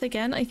dragon's path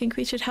again, I think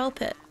we should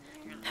help it.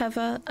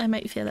 However, I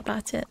might feel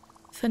about it.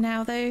 For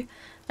now though,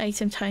 I need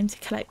some time to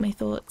collect my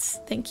thoughts.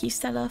 Thank you,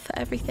 Stella, for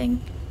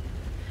everything.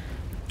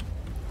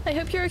 I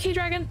hope you're okay,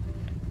 dragon.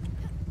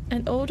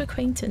 An old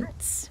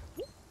acquaintance.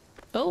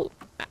 Oh,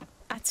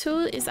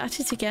 Atul is at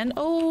it again.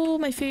 Oh,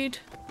 my food.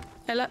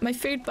 I let my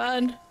food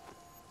burn.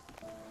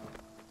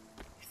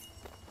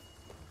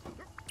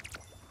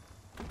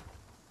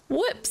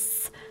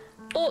 Whoops!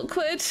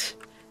 Awkward.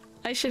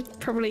 I should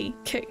probably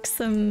cook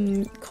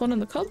some corn on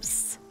the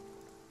cobs.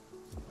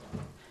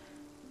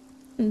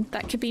 And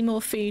that could be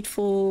more food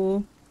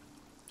for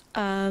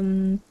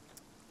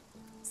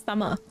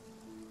summer.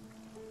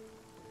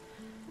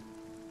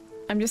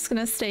 I'm just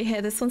gonna stay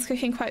here. This one's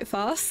cooking quite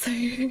fast, so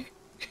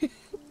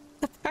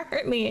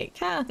apparently it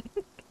can.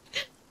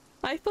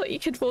 I thought you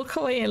could walk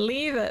away and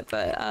leave it,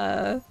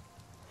 but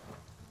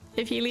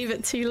if you leave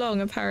it too long,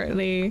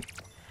 apparently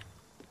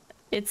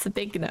it's a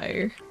big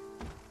no.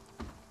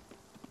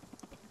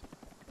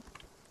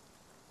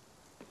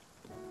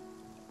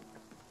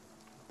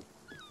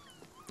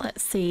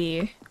 Let's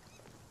see.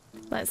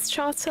 Let's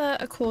charter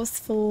a course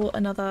for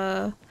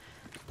another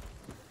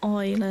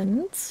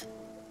island.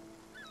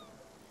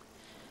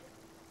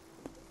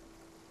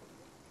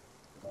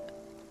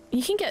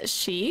 You can get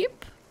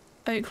sheep,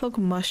 oak log,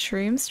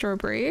 mushroom,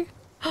 strawberry.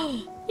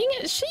 Oh, you can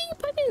get sheep!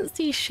 I didn't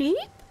see sheep.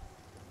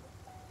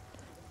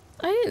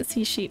 I didn't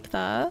see sheep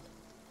there.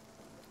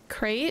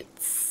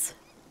 Crates.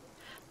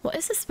 What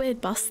is this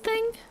weird bus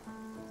thing?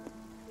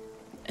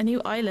 A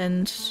new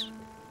island.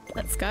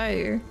 Let's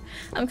go.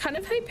 I'm kind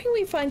of hoping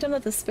we find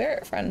another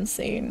spirit friend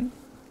soon.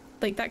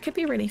 Like, that could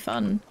be really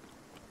fun.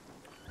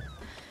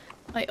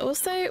 I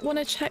also want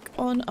to check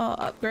on our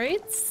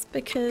upgrades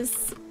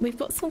because we've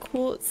got some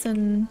quartz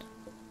and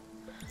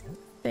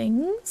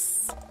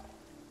things.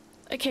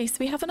 Okay, so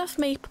we have enough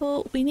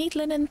maple. We need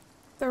linen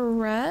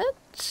thread.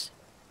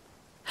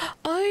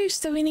 Oh,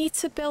 so we need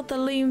to build the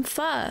loom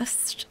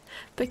first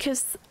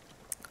because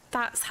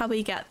that's how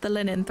we get the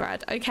linen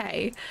thread.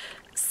 Okay,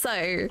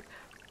 so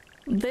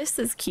this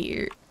is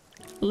cute.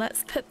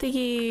 Let's put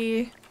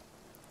the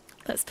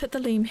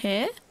loom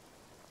here.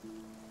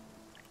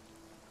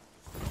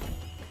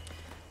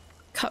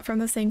 Cut from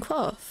the same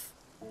cloth.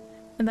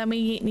 And then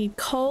we need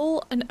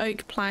coal and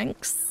oak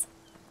planks.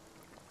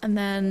 And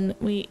then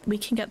we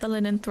can get the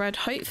linen thread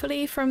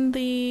hopefully from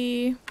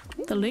the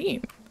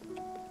loom.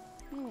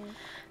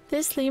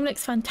 This loom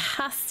looks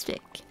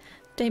fantastic.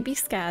 Don't be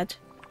scared.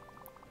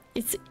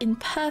 It's in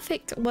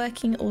perfect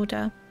working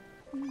order.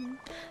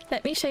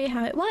 Let me show you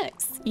how it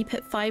works. You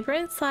put fibre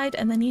inside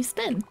and then you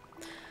spin.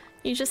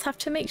 You just have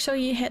to make sure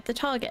you hit the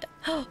target.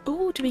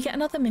 Oh, do we get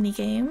another mini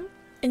game?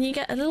 And you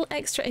get a little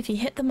extra if you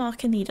hit the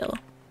marker needle.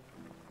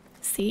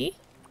 See?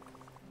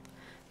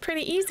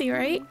 Pretty easy,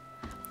 right?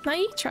 Now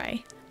you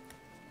try.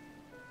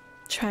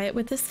 Try it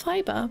with this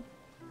fibre.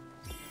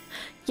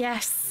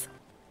 Yes!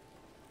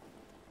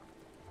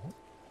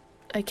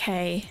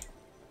 Okay.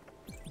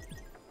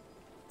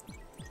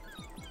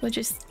 We'll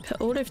just put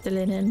all of the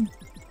linen.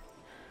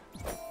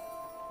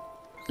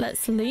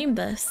 Let's loom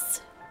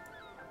this.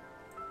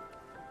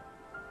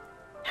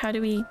 How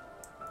do we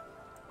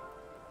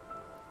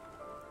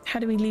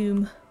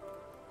loom?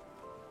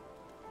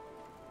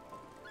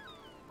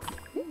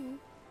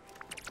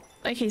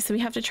 Okay, so we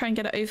have to try and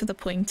get it over the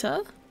pointer.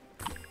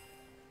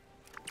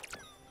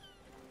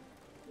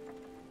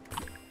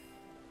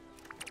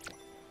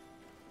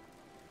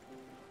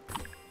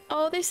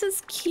 Oh, this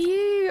is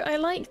cute. I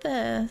like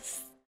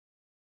this.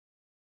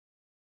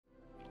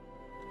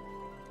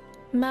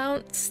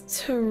 Mount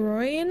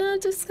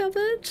Taroina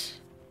discovered.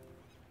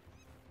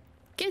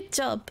 Good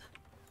job.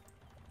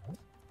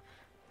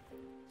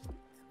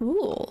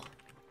 Cool.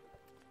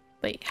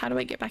 Wait, how do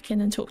I get back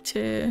in and talk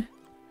to...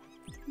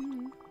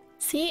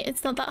 See,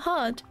 it's not that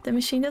hard. The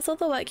machine does all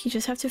the work, you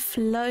just have to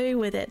flow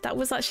with it. That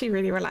was actually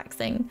really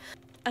relaxing.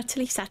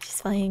 Utterly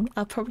satisfying.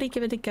 I'll probably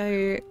give it a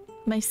go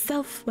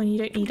myself when you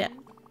don't need it.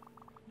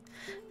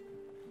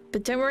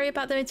 But don't worry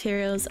about the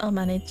materials, I'll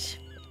manage.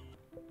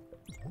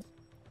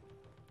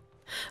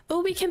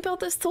 Oh, we can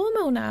build this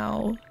sawmill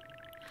now.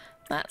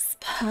 That's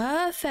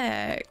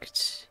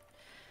perfect.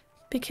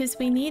 Because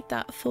we need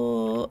that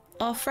for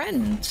our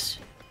friend,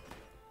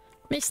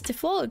 Mr.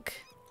 Frog.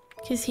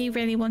 Because he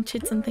really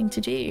wanted something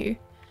to do.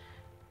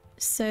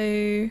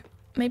 So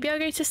maybe I'll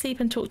go to sleep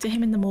and talk to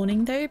him in the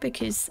morning though,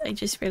 because I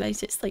just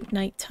realised it's like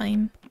night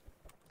time.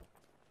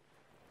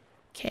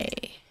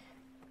 Okay.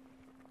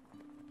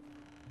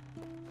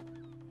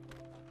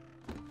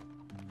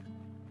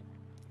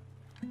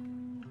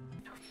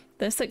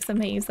 This looks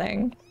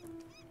amazing.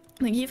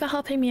 Thank you for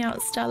helping me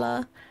out,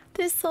 Stella.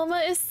 This summer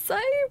is so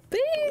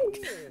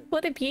big!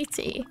 What a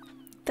beauty.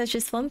 There's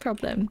just one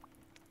problem.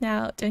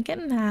 Now, don't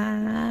get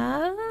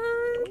mad.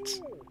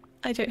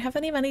 I don't have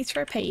any money to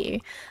repay you.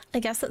 I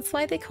guess that's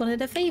why they call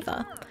it a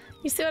favour.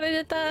 You see what I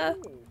did there?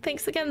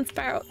 Thanks again,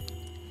 Sprout.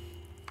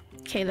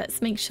 Okay,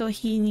 let's make sure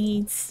he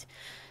needs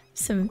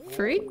some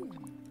fruit.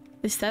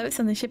 The service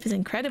on the ship is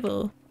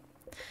incredible.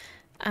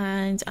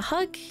 And a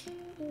hug.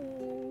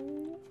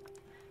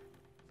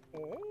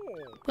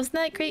 Wasn't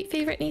that a great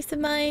favourite niece of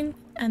mine?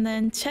 And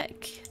then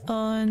check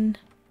on...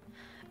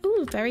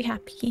 Ooh, very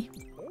happy.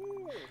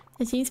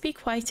 There seems to be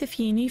quite a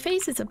few new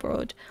faces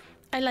abroad.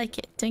 I like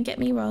it, don't get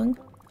me wrong.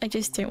 I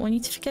just don't want you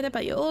to forget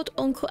about your old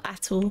uncle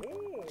at all.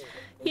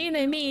 You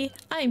know me,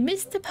 I'm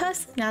Mr.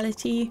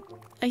 Personality.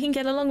 I can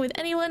get along with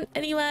anyone,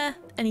 anywhere,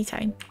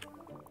 anytime.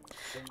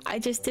 I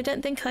just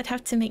didn't think I'd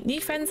have to make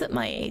new friends at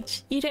my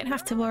age. You don't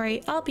have to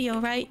worry, I'll be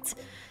alright.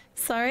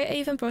 Sorry I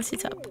even brought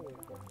it up.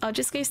 I'll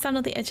just go stand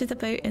on the edge of the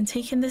boat and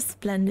take in the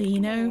splendor, you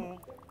know?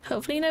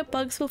 Hopefully no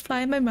bugs will fly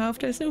in my mouth,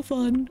 they're so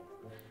fun.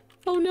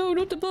 Oh no,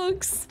 not the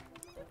bugs!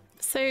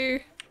 So,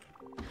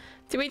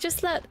 do we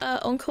just let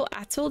Uncle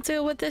Atul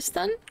deal with this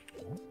then?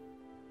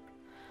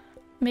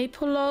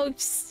 Maple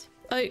logs,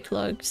 oak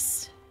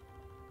logs.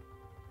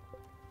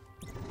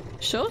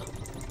 Sure.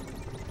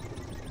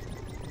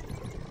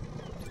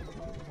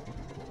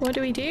 What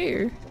do we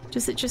do?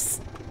 Does it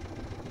just...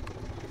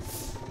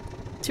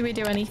 Do we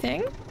do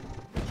anything?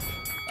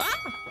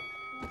 Ah!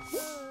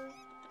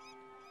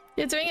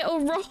 You're doing it all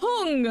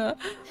wrong!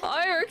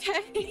 Oh,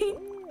 okay.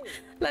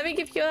 Let me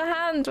give you a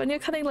hand when you're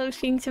cutting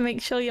logging to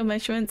make sure your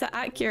measurements are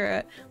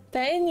accurate.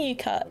 Then you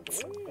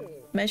cut.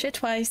 Measure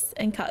twice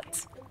and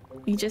cut.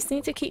 You just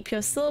need to keep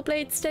your saw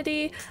blade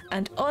steady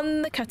and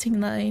on the cutting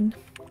line.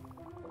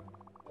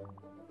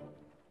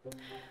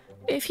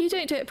 If you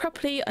don't do it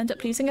properly, you end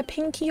up losing a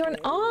pinky or an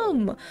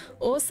arm,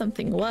 or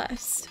something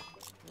worse.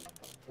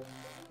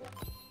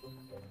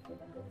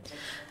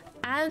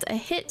 And a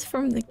hit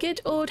from the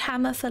good old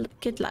hammer for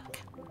good luck.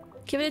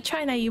 Give it a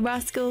try now, you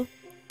rascal.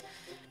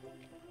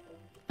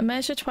 A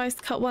measure twice,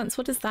 cut once.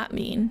 What does that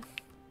mean?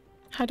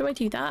 How do I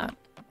do that?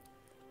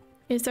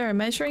 Is there a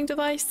measuring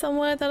device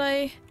somewhere that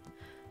I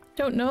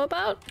don't know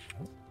about?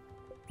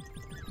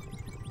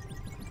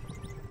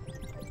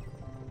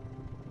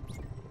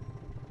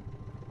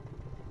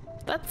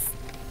 That's...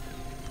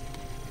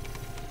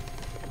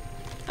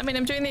 I mean,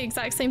 I'm doing the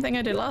exact same thing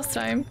I did last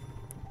time.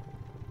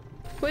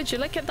 Would you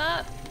look at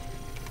that?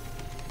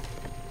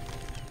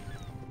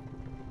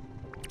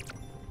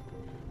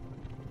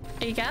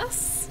 I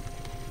guess?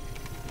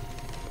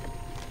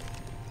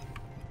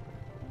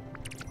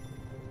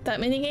 That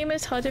minigame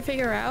is hard to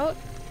figure out.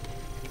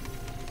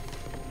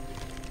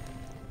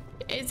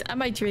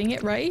 Am I doing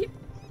it right?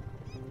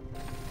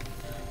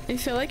 I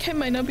feel like I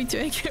might not be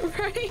doing it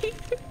right.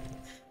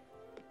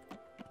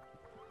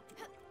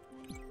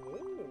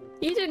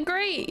 You did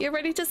great! You're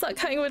ready to start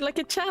cutting wood like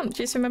a champ.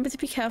 Just remember to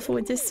be careful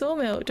with this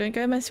sawmill. Don't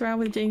go mess around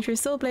with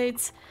dangerous saw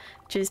blades.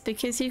 Just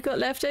because you've got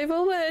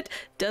leftover wood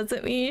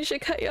doesn't mean you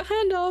should cut your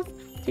hand off.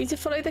 You need to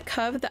follow the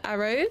curve of the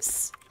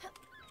arrows.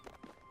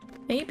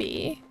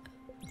 Maybe.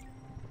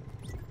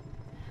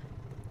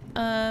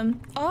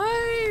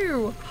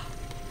 Oh!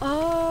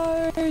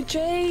 Oh,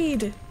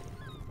 Jade!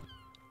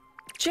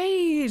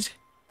 Jade!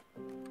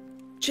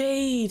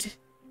 Jade!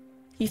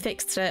 You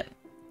fixed it.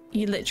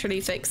 You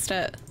literally fixed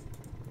it.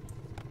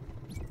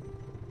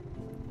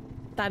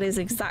 That is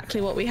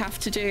exactly what we have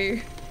to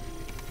do.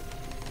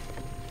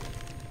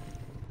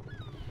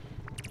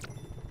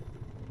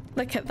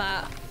 Look at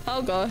that.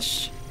 Oh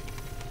gosh.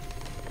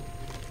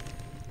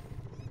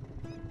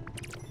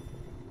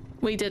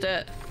 We did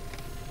it.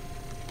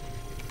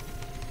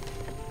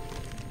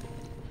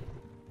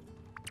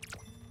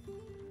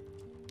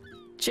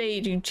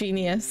 Jade, you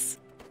genius.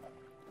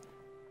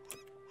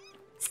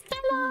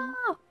 Stella!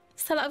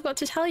 Stella, I've got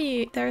to tell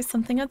you, there is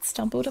something I'd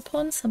stumbled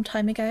upon some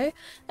time ago,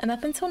 and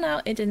up until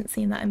now it didn't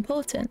seem that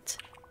important.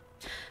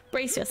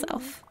 Brace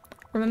yourself.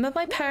 Remember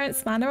my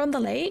parents' manor on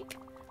the lake?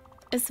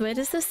 As weird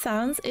as this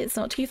sounds, it's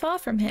not too far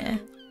from here.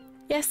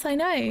 Yes, I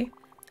know.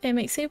 It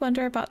makes me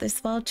wonder about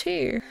this world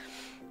too.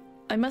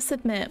 I must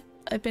admit,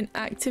 I've been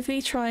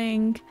actively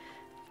trying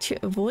to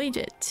avoid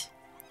it.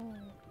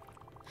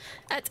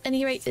 At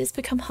any rate, it's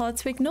become hard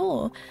to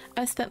ignore.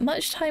 I've spent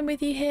much time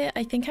with you here.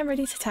 I think I'm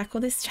ready to tackle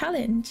this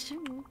challenge.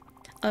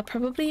 I'll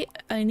probably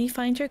only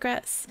find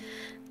regrets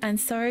and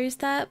sorrows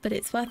there, but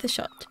it's worth a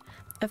shot.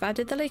 I've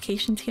added the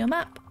location to your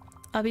map.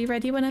 I'll be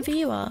ready whenever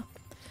you are.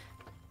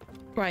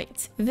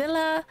 Right,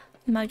 Villa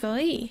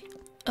Marguerite.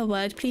 A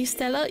word please,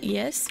 Stella?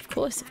 Yes, of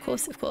course, of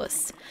course, of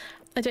course.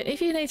 I don't know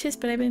if you noticed,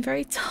 but I've been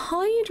very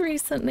tired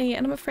recently,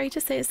 and I'm afraid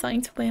to say it's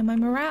starting to weigh on my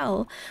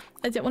morale.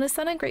 I don't want to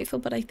sound ungrateful,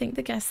 but I think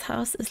the guest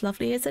house, as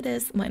lovely as it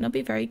is, might not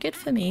be very good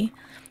for me.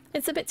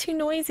 It's a bit too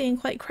noisy and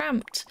quite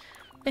cramped.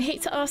 I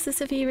hate to ask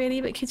this of you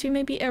really, but could you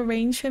maybe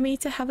arrange for me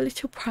to have a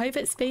little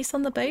private space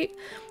on the boat?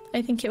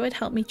 I think it would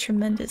help me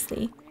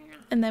tremendously.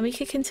 And then we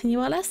could continue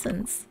our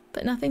lessons.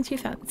 But nothing too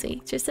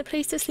fancy, just a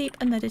place to sleep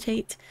and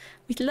meditate.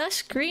 With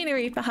lush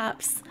greenery,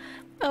 perhaps.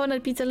 Oh, and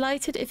I'd be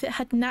delighted if it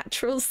had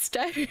natural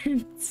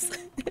stones.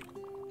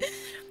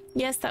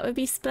 Yes, that would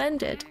be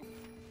splendid.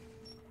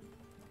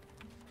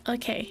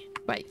 Okay,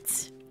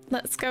 right.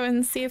 Let's go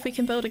and see if we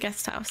can build a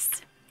guest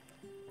house.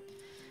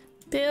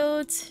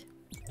 Build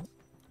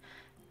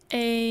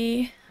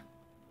a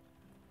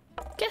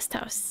guest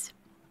house.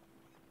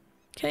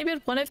 Can I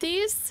build one of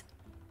these?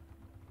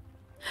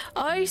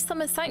 Oh,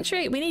 Summer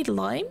Sanctuary. We need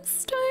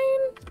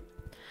limestone?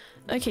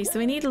 Okay, so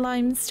we need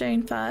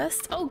limestone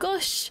first. Oh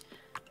gosh.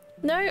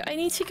 No, I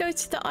need to go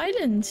to the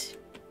island.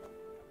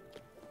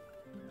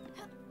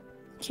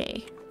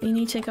 Okay, we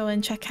need to go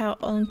and check out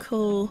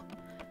Uncle.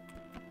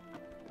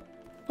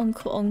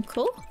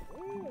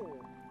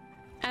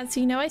 As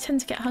you know, I tend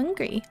to get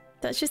hungry.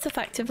 That's just a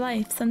fact of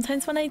life.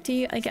 Sometimes when I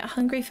do, I get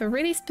hungry for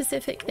really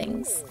specific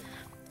things.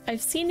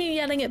 I've seen you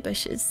yelling at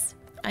bushes.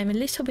 I'm a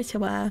little bit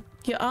aware.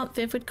 Your Aunt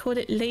Viv would call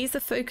it laser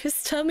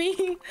focused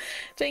tummy.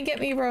 Don't get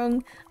me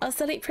wrong, I'll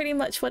still eat pretty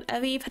much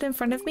whatever you put in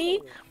front of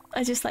me.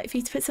 I just like for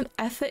you to put some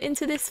effort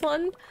into this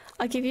one.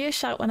 I'll give you a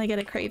shout when I get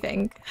a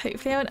craving.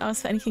 Hopefully I won't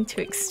ask for anything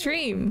too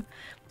extreme.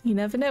 You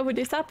never know with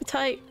this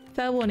appetite.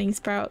 Fair warning,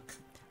 Sprout.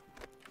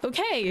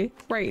 Okay,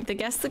 right, the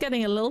guests are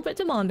getting a little bit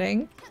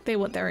demanding. They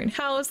want their own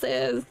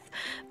houses.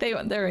 They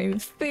want their own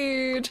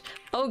food.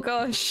 Oh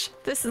gosh,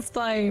 this is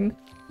fine.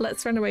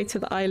 Let's run away to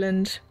the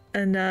island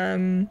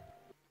and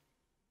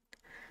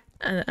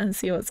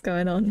see what's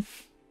going on.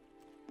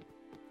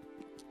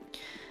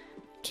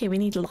 Okay, we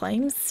need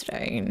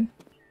limestone.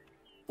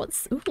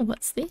 What's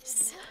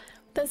this?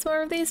 There's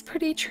more of these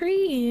pretty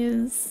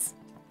trees.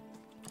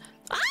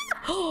 Ah!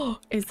 Oh,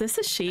 is this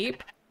a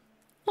sheep?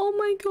 Oh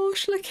my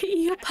gosh, look at you,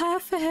 you're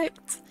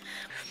perfect.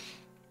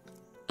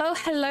 Oh,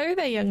 hello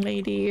there, young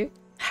lady.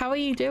 How are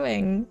you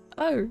doing?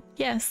 Oh,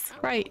 yes,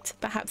 right.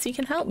 Perhaps you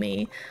can help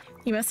me.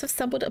 You must have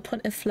stumbled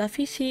upon a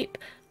fluffy sheep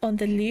on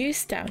the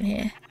loose down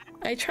here.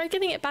 I tried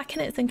getting it back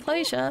in its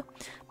enclosure,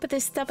 but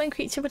this stubborn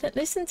creature wouldn't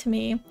listen to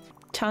me.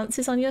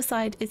 Chances on your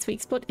side, its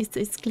weak spot is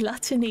its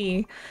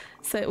gluttony,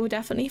 so it will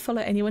definitely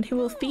follow anyone who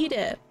will feed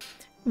it.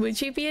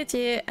 Would you be a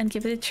dear and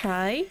give it a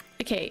try?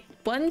 Okay,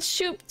 1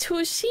 sheep,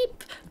 2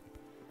 sheep.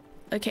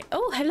 Okay,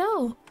 oh,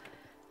 hello.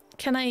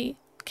 Can I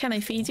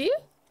feed you?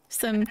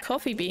 Some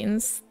coffee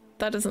beans?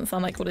 That doesn't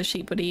sound like what a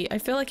sheep would eat. I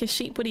feel like a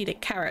sheep would eat a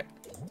carrot.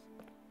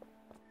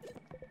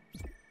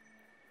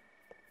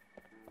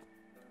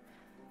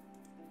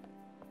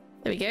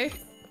 There we go.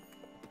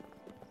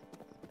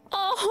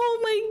 Oh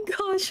my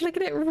gosh, look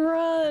at it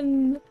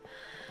run.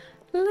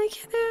 Look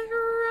at it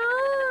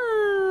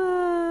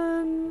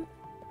run.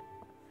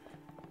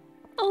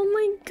 Oh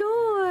my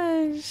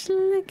gosh,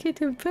 look at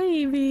the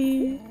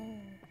baby.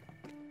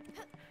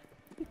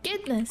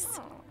 Goodness.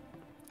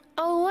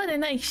 Oh, what a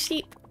nice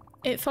sheep.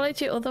 It followed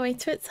you all the way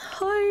to its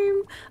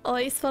home.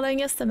 Always following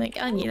your stomach,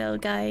 aren't you, little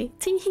guy?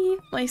 Teehee.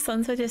 My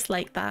sons are just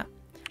like that.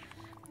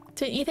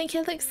 Don't you think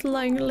it looks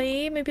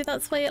lonely? Maybe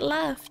that's why it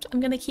left. I'm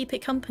gonna keep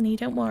it company,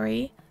 don't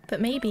worry. But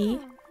maybe...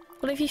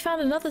 Well, if you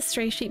found another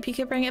stray sheep, you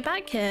could bring it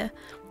back here.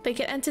 They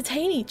could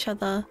entertain each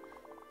other.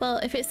 Well,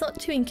 if it's not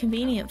too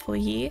inconvenient for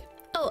you.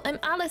 Oh, I'm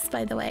Alice,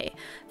 by the way.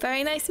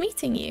 Very nice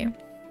meeting you.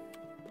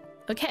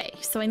 Okay,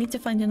 so I need to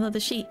find another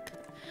sheep.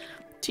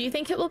 Do you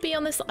think it will be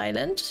on this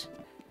island?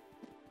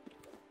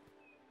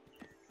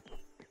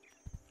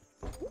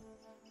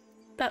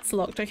 That's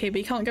locked. Okay, but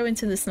you can't go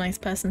into this nice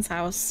person's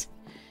house.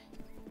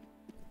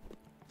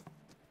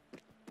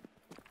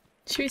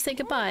 Should we say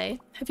goodbye?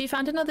 Have you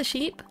found another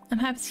sheep? I'm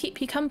happy to keep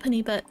you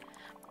company, but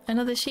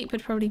another sheep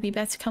would probably be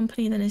better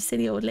company than a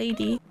silly old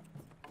lady.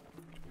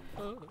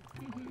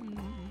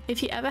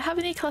 If you ever have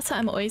any clutter,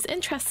 I'm always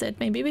interested.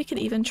 Maybe we could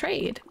even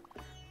trade.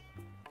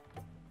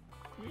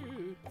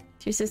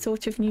 Just the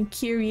thought of new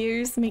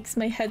curios makes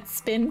my head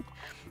spin.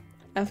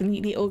 I've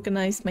neatly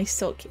organised my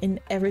stock in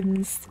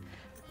errands.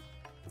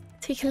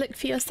 Take a look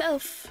for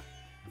yourself.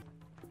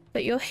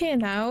 But you're here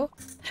now.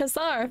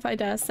 Huzzah, if I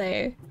dare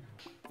say.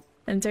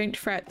 And don't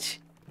fret,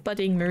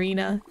 budding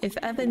Marina. If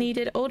ever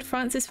needed, old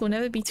Francis will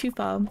never be too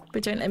far.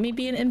 But don't let me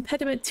be an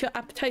impediment to your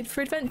appetite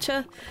for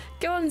adventure.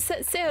 Go on,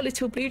 set sail,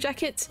 little blue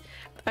jacket.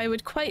 I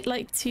would quite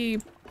like to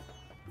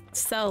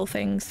sell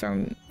things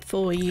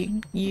for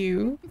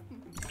you.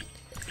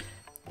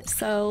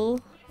 Sell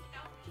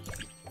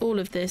all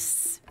of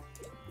this.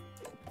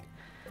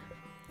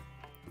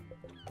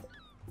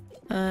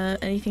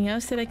 Anything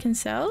else that I can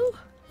sell?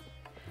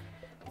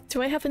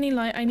 Do I have any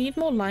I need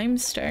more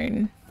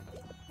limestone.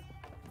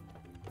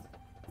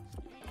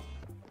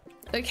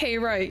 Okay,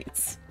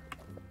 right.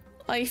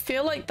 I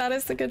feel like that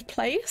is a good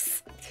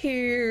place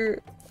to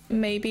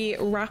maybe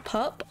wrap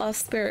up our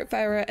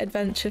Spiritfarer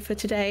adventure for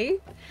today.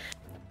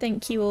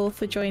 Thank you all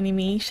for joining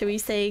me. Shall we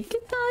say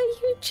goodbye,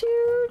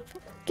 YouTube?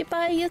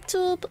 Goodbye,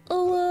 YouTube.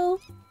 Oh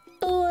well.